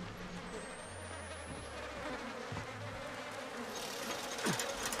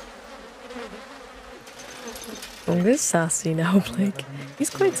 Oh, he's sassy now, Blake. He's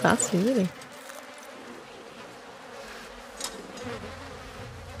quite sassy, really.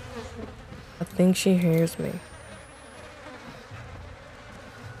 I think she hears me.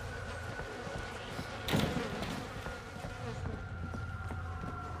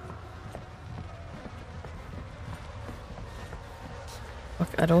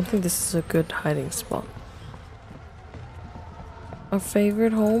 Okay, I don't think this is a good hiding spot. Our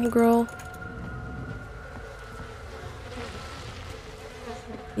favorite homegirl.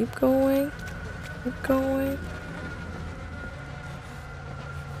 Keep going. Keep going.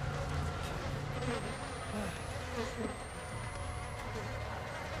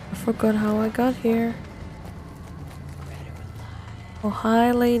 I forgot how I got here. Oh,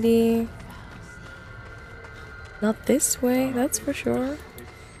 hi, lady. Not this way, that's for sure.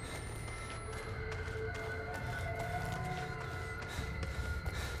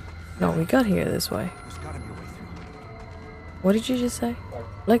 No, we got here this way. There's gotta be a way through. What did you just say?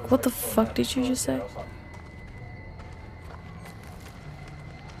 Like, what the fuck did you just say?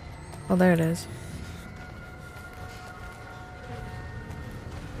 Oh, there it is.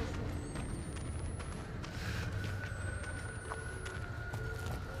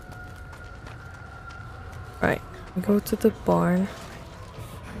 Right, we go to the barn.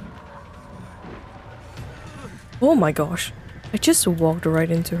 Oh my gosh, I just walked right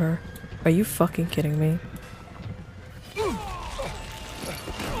into her. Are you fucking kidding me?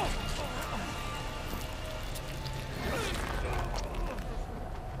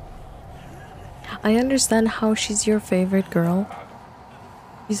 I understand how she's your favorite girl.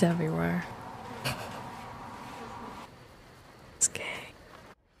 She's everywhere. It's gay.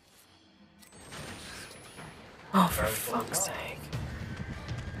 Oh, for fuck's sake.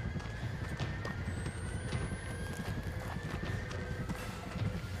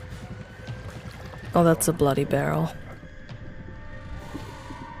 Oh, that's a bloody barrel.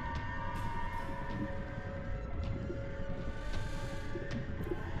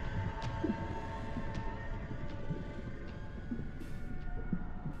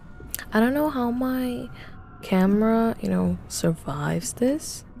 I don't know how my camera, survives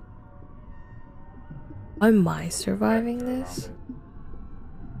this. Am I surviving this?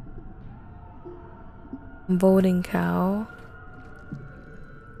 I'm voting cow.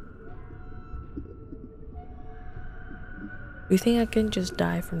 Do you think I can just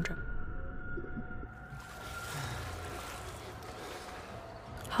die from drowning?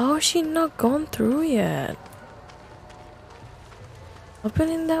 How has she not gone through yet? I've been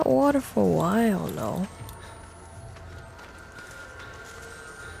in that water for a while now.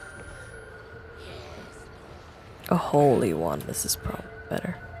 A holy one, this is probably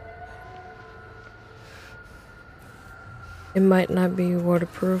better. It might not be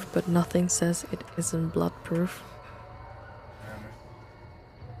waterproof, but nothing says it isn't bloodproof.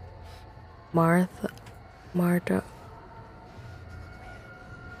 Martha.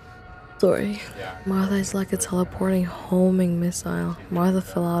 Sorry. Martha is like a teleporting homing missile. Martha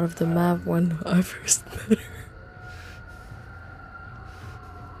fell out of the map when I first met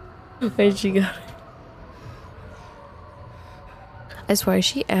her. Where'd she got it? I swear, is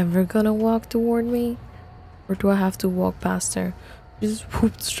she ever gonna walk toward me? Or do I have to walk past her? She just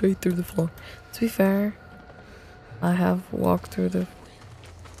whooped straight through the floor. To be fair, I have walked through the...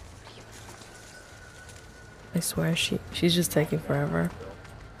 I swear, she's just taking forever.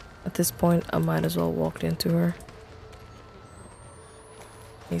 At this point, I might as well walk into her.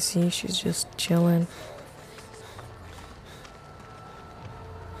 You see, she's just chilling.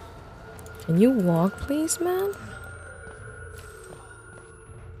 Can you walk, please, man?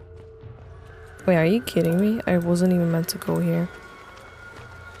 Wait, are you kidding me? I wasn't even meant to go here.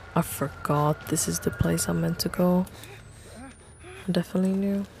 I forgot this is the place I'm meant to go. Definitely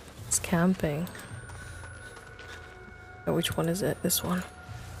new. It's camping. Oh, which one is it? This one.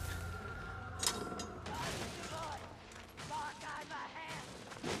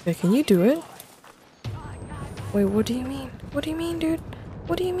 Okay, can you do it? Wait, what do you mean? What do you mean, dude?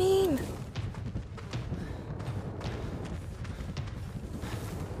 What do you mean?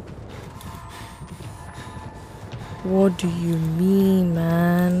 What do you mean,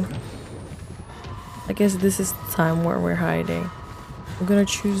 man? I guess this is the time where we're hiding. I'm gonna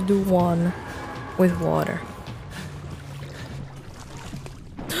choose the one with water.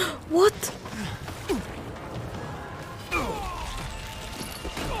 What?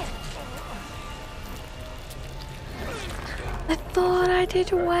 I thought I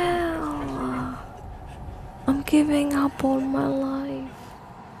did well. I'm giving up on my life.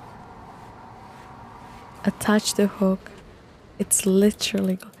 Attach the hook. It's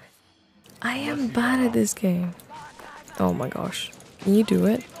literally... I am bad at this game. Oh my gosh. Can you do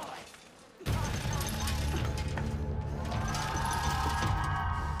it?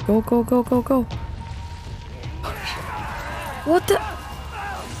 Go, go, go, go, go. What the?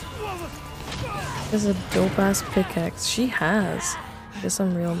 There's a dope ass pickaxe. She has. There's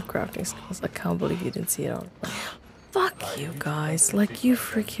some real crafting skills. I can't believe you didn't see it on. Fuck you guys. Like, you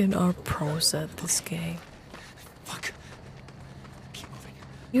freaking are pros at this game. Fuck. Keep moving.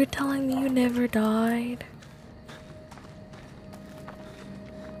 You're telling me you never died?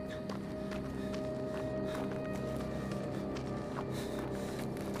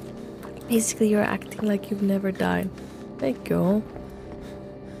 Basically, you're acting like you've never died. There you go.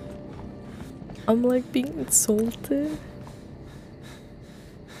 I'm like being insulted.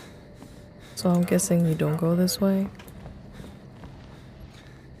 So I'm guessing you don't go this way.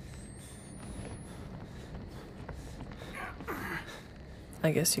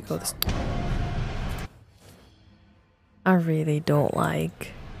 I guess you go this. I really don't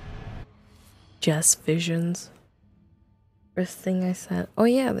like Jess visions. First thing I said. Oh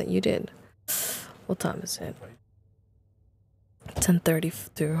yeah, that you did. What time is it?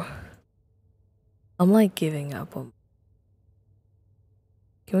 10:32. I'm like giving up on.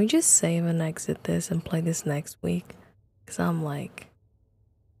 Can we just save and exit this and play this next week? Cause I'm like,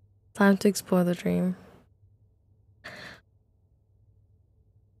 time to explore the dream.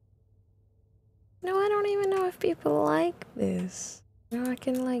 No, I don't even know if people like this. You know, I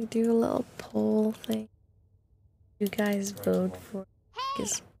can like do a little poll thing. You guys vote for. Hey,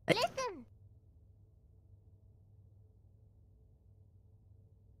 listen.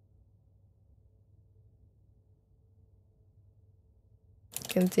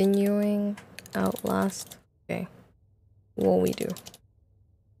 Continuing Outlast. Okay. What we do?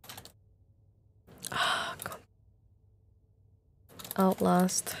 Ah,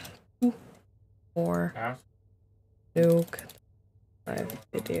 Outlast 2 or Nuke 5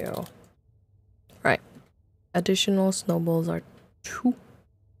 video. Right. Additional snowballs are 2.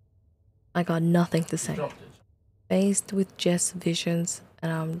 I got nothing to say. Faced with Jess visions,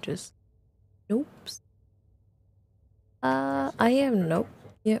 and I'm just nope. I am nope.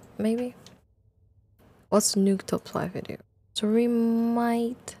 Yep, maybe. What's Nuke top 5 video? So we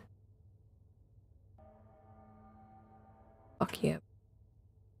might. Fuck yeah.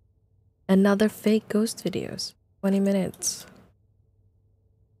 Another fake ghost videos. 20 minutes.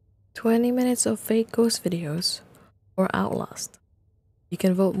 20 minutes of fake ghost videos or Outlast. You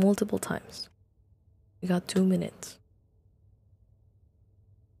can vote multiple times. You got 2 minutes.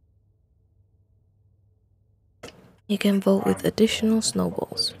 You can vote with additional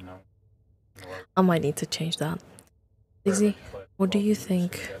snowballs. I might need to change that. Lizzie, what do you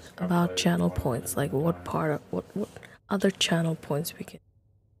think about channel points? Like what part of what other channel points we get?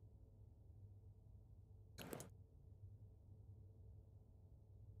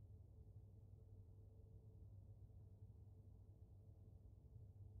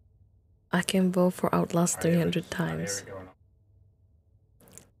 I can vote for Outlast 300 times.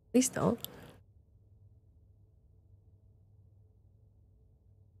 Please don't.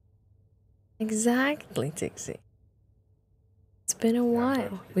 Exactly, Tixie. It's been a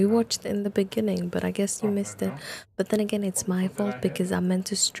while. We watched in the beginning, but I guess you missed it. But then again, it's my fault because I meant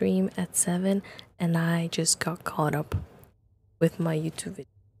to stream at 7 and I just got caught up with my YouTube video.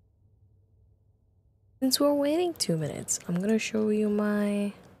 Since we're waiting 2 minutes, I'm gonna show you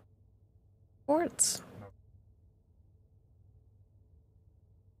my ports.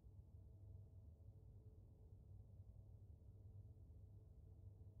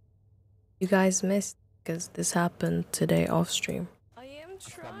 You guys missed because this happened today off stream. I am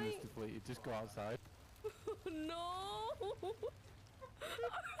trying. You just go outside. No.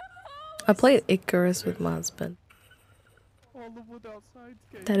 I played Icarus with my husband.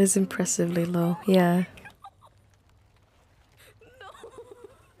 That is impressively low, yeah.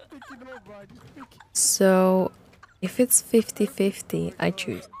 So, if it's 50-50, I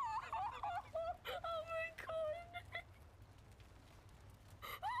choose.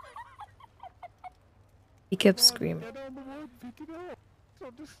 He kept screaming.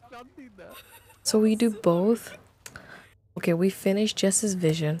 So we do both. Okay, we finish Jess's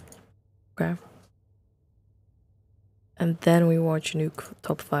vision. Okay. And then we watch a new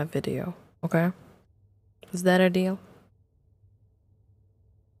top 5 video. Okay? Is that a deal?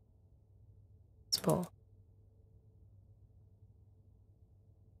 It's full.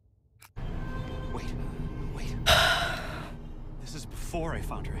 Wait. This is before I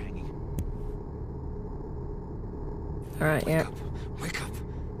found her hanging. Alright, yeah. Wake up.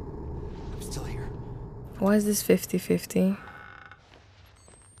 I'm still here. Why is this 50-50?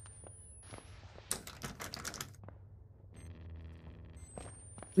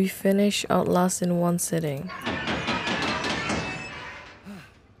 We finish Outlast in 1 sitting.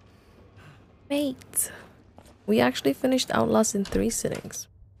 Wait. We actually finished Outlast in 3 sittings.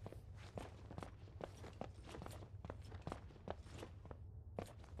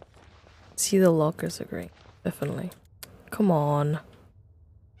 See, the lockers agree. Definitely. Come on.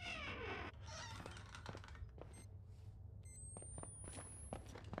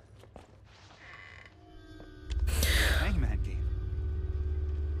 Hangman game.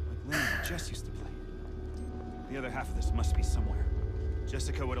 Like Lynn and Jess used to play. The other half of this must be somewhere.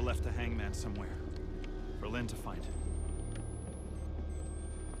 Jessica would have left the hangman somewhere. For Lynn to find.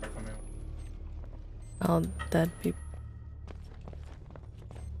 Oh, that'd be...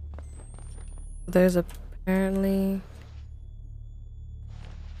 There's apparently...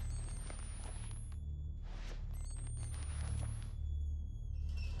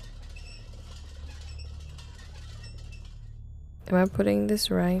 Am I putting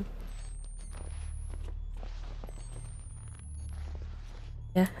this right?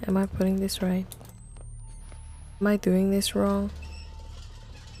 Yeah, am I putting this right? Am I doing this wrong?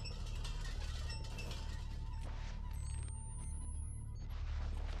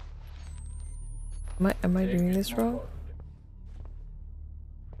 Am I doing this wrong?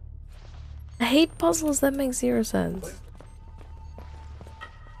 I hate puzzles that make 0 sense.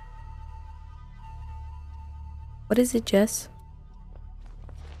 What is it, Jess?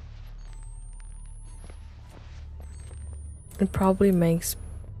 It probably makes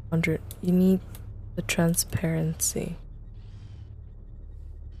 100. You need the transparency.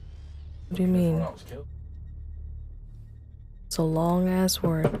 What do you mean? It's a long ass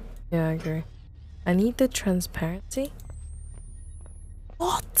word. Yeah, I agree. I need the transparency?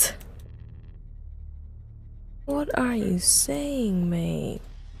 What? What are you saying, mate?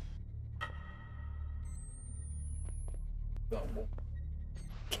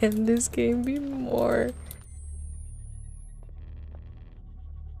 Can this game be more?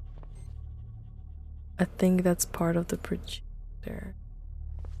 I think that's part of the projector.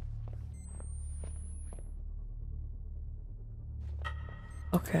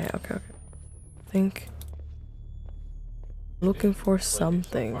 Okay. I think looking for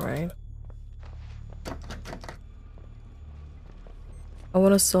something, right? I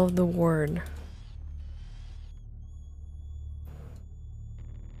want to solve the word.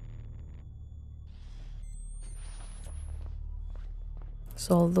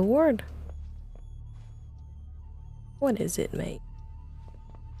 Solve the word. What is it, mate?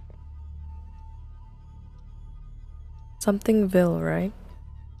 Somethingville, right?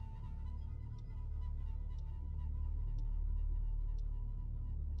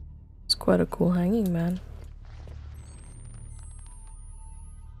 It's quite a cool hanging, man.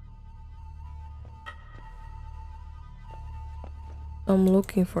 I'm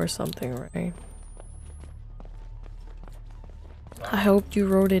looking for something, right? I hope you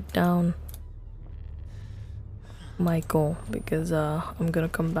wrote it down, Michael, because I'm gonna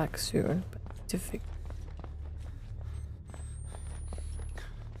come back soon to fix.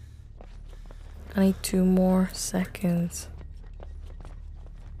 I need 2 more seconds.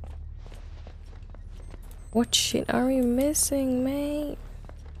 What shit are we missing, mate?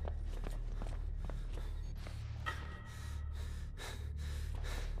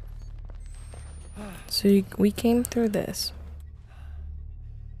 So we came through this.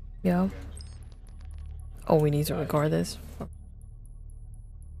 Yeah. Oh, we need to record this.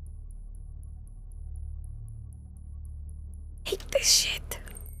 Hate this shit.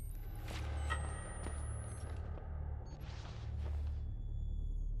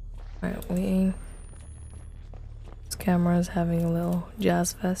 Alright, this camera is having a little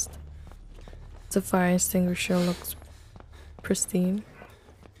jazz fest. The fire extinguisher looks pristine.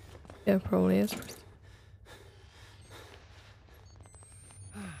 Yeah, it probably is.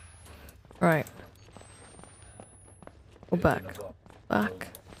 Right. Go back. Back.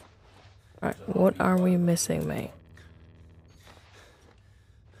 Right, what are we missing, mate?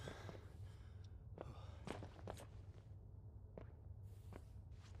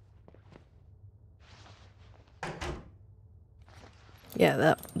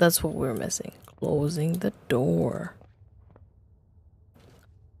 Yeah, that's what we're missing. Closing the door.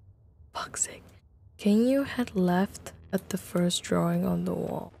 Fuck's sake. Can you head left at the first drawing on the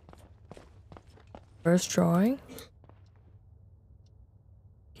wall? First drawing?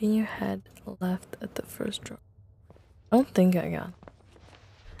 Can you head left at the first drawing? I don't think I got.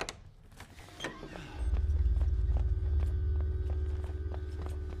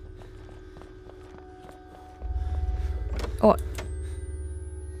 Oh.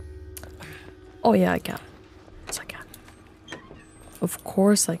 Oh yeah, I can. Yes, I can. Of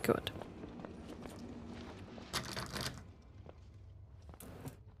course I could.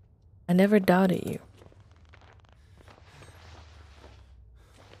 I never doubted you.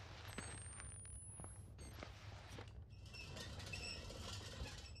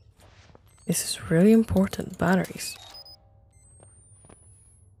 This is really important. Batteries.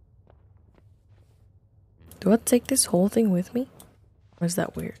 Do I take this whole thing with me? Or is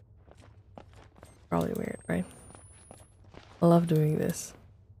that weird? Probably weird, right? I love doing this.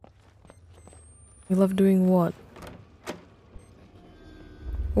 You love doing what?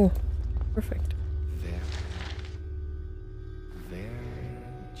 Oh, perfect. Very, very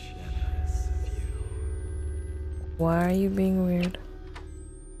generous of you. Why are you being weird?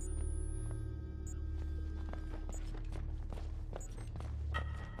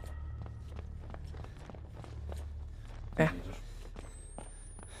 Okay.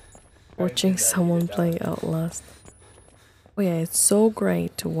 Watching someone play Outlast. Oh yeah, it's so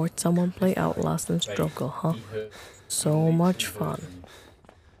great to watch someone play Outlast and struggle, huh? So much fun.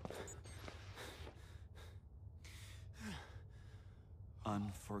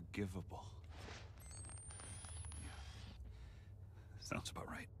 Unforgivable. Sounds about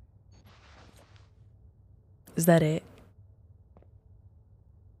right. Is that it?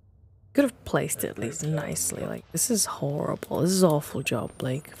 Could have placed it at least nicely. Like, this is horrible. This is awful job,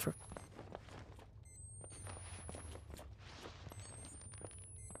 Blake.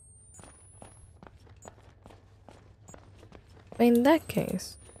 In that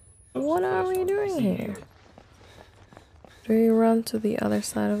case, what are we doing here? Do we run to the other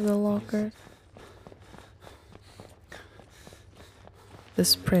side of the locker?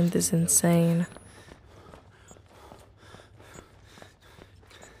 This print is insane.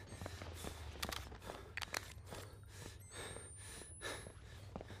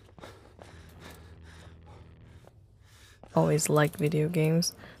 Always like video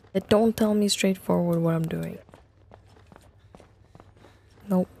games that don't tell me straightforward what I'm doing.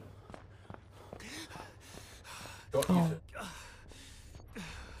 Nope. Oh.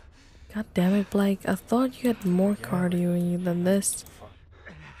 God damn it, Blake. I thought you had more cardio in you than this.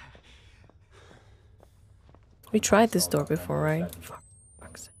 We tried this door before, right?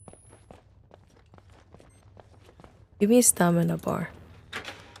 Fuck's sake. Give me a stamina bar.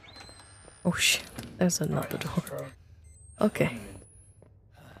 Oh shit, there's another door. Okay.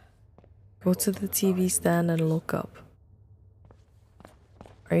 Go to the TV stand and look up.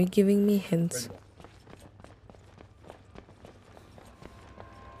 Are you giving me hints?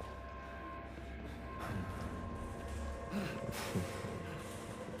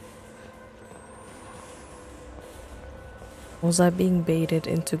 Was I being baited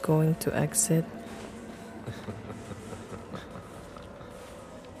into going to exit?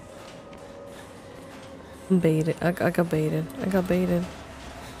 I'm baited. I got baited. I got baited.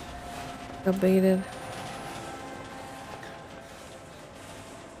 Got baited.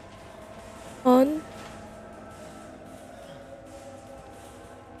 On.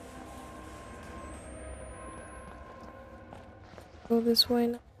 Go this way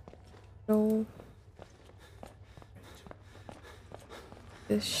now. No.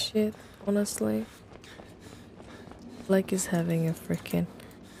 This shit, honestly. Blake is having a freaking.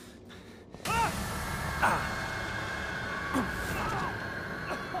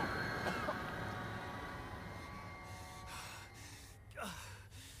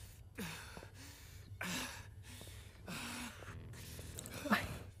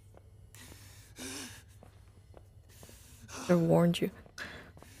 I warned you.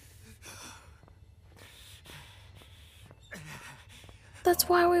 That's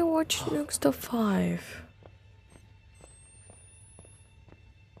why we watched Nukes to 5.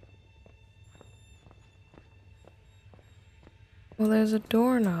 Well, there's a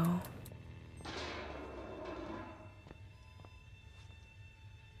door now.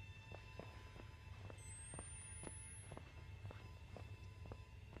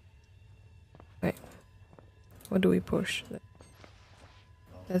 Wait. What do we push?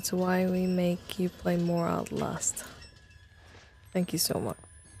 That's why we make you play more Outlast. Thank you so much.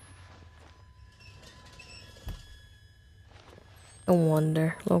 No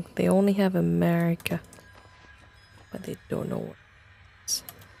wonder. Look, they only have America. But they don't know what it is.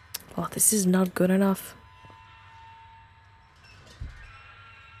 Oh, this is not good enough.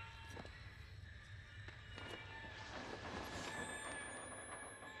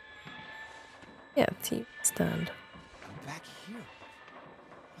 Yeah, TV stand. I'm back here.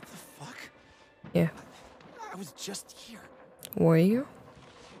 What the fuck? Yeah. I was just here. Were you?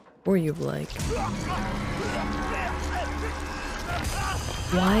 Were you like?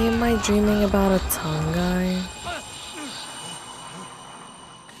 Why am I dreaming about a tongue guy?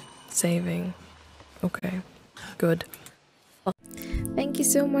 Saving. Okay. Good. Thank you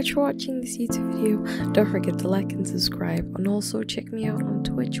so much for watching this YouTube video. Don't forget to like and subscribe, and also check me out on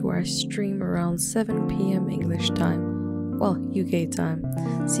Twitch where I stream around 7 PM English time. Well, UK time.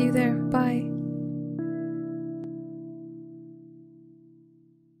 See you there. Bye.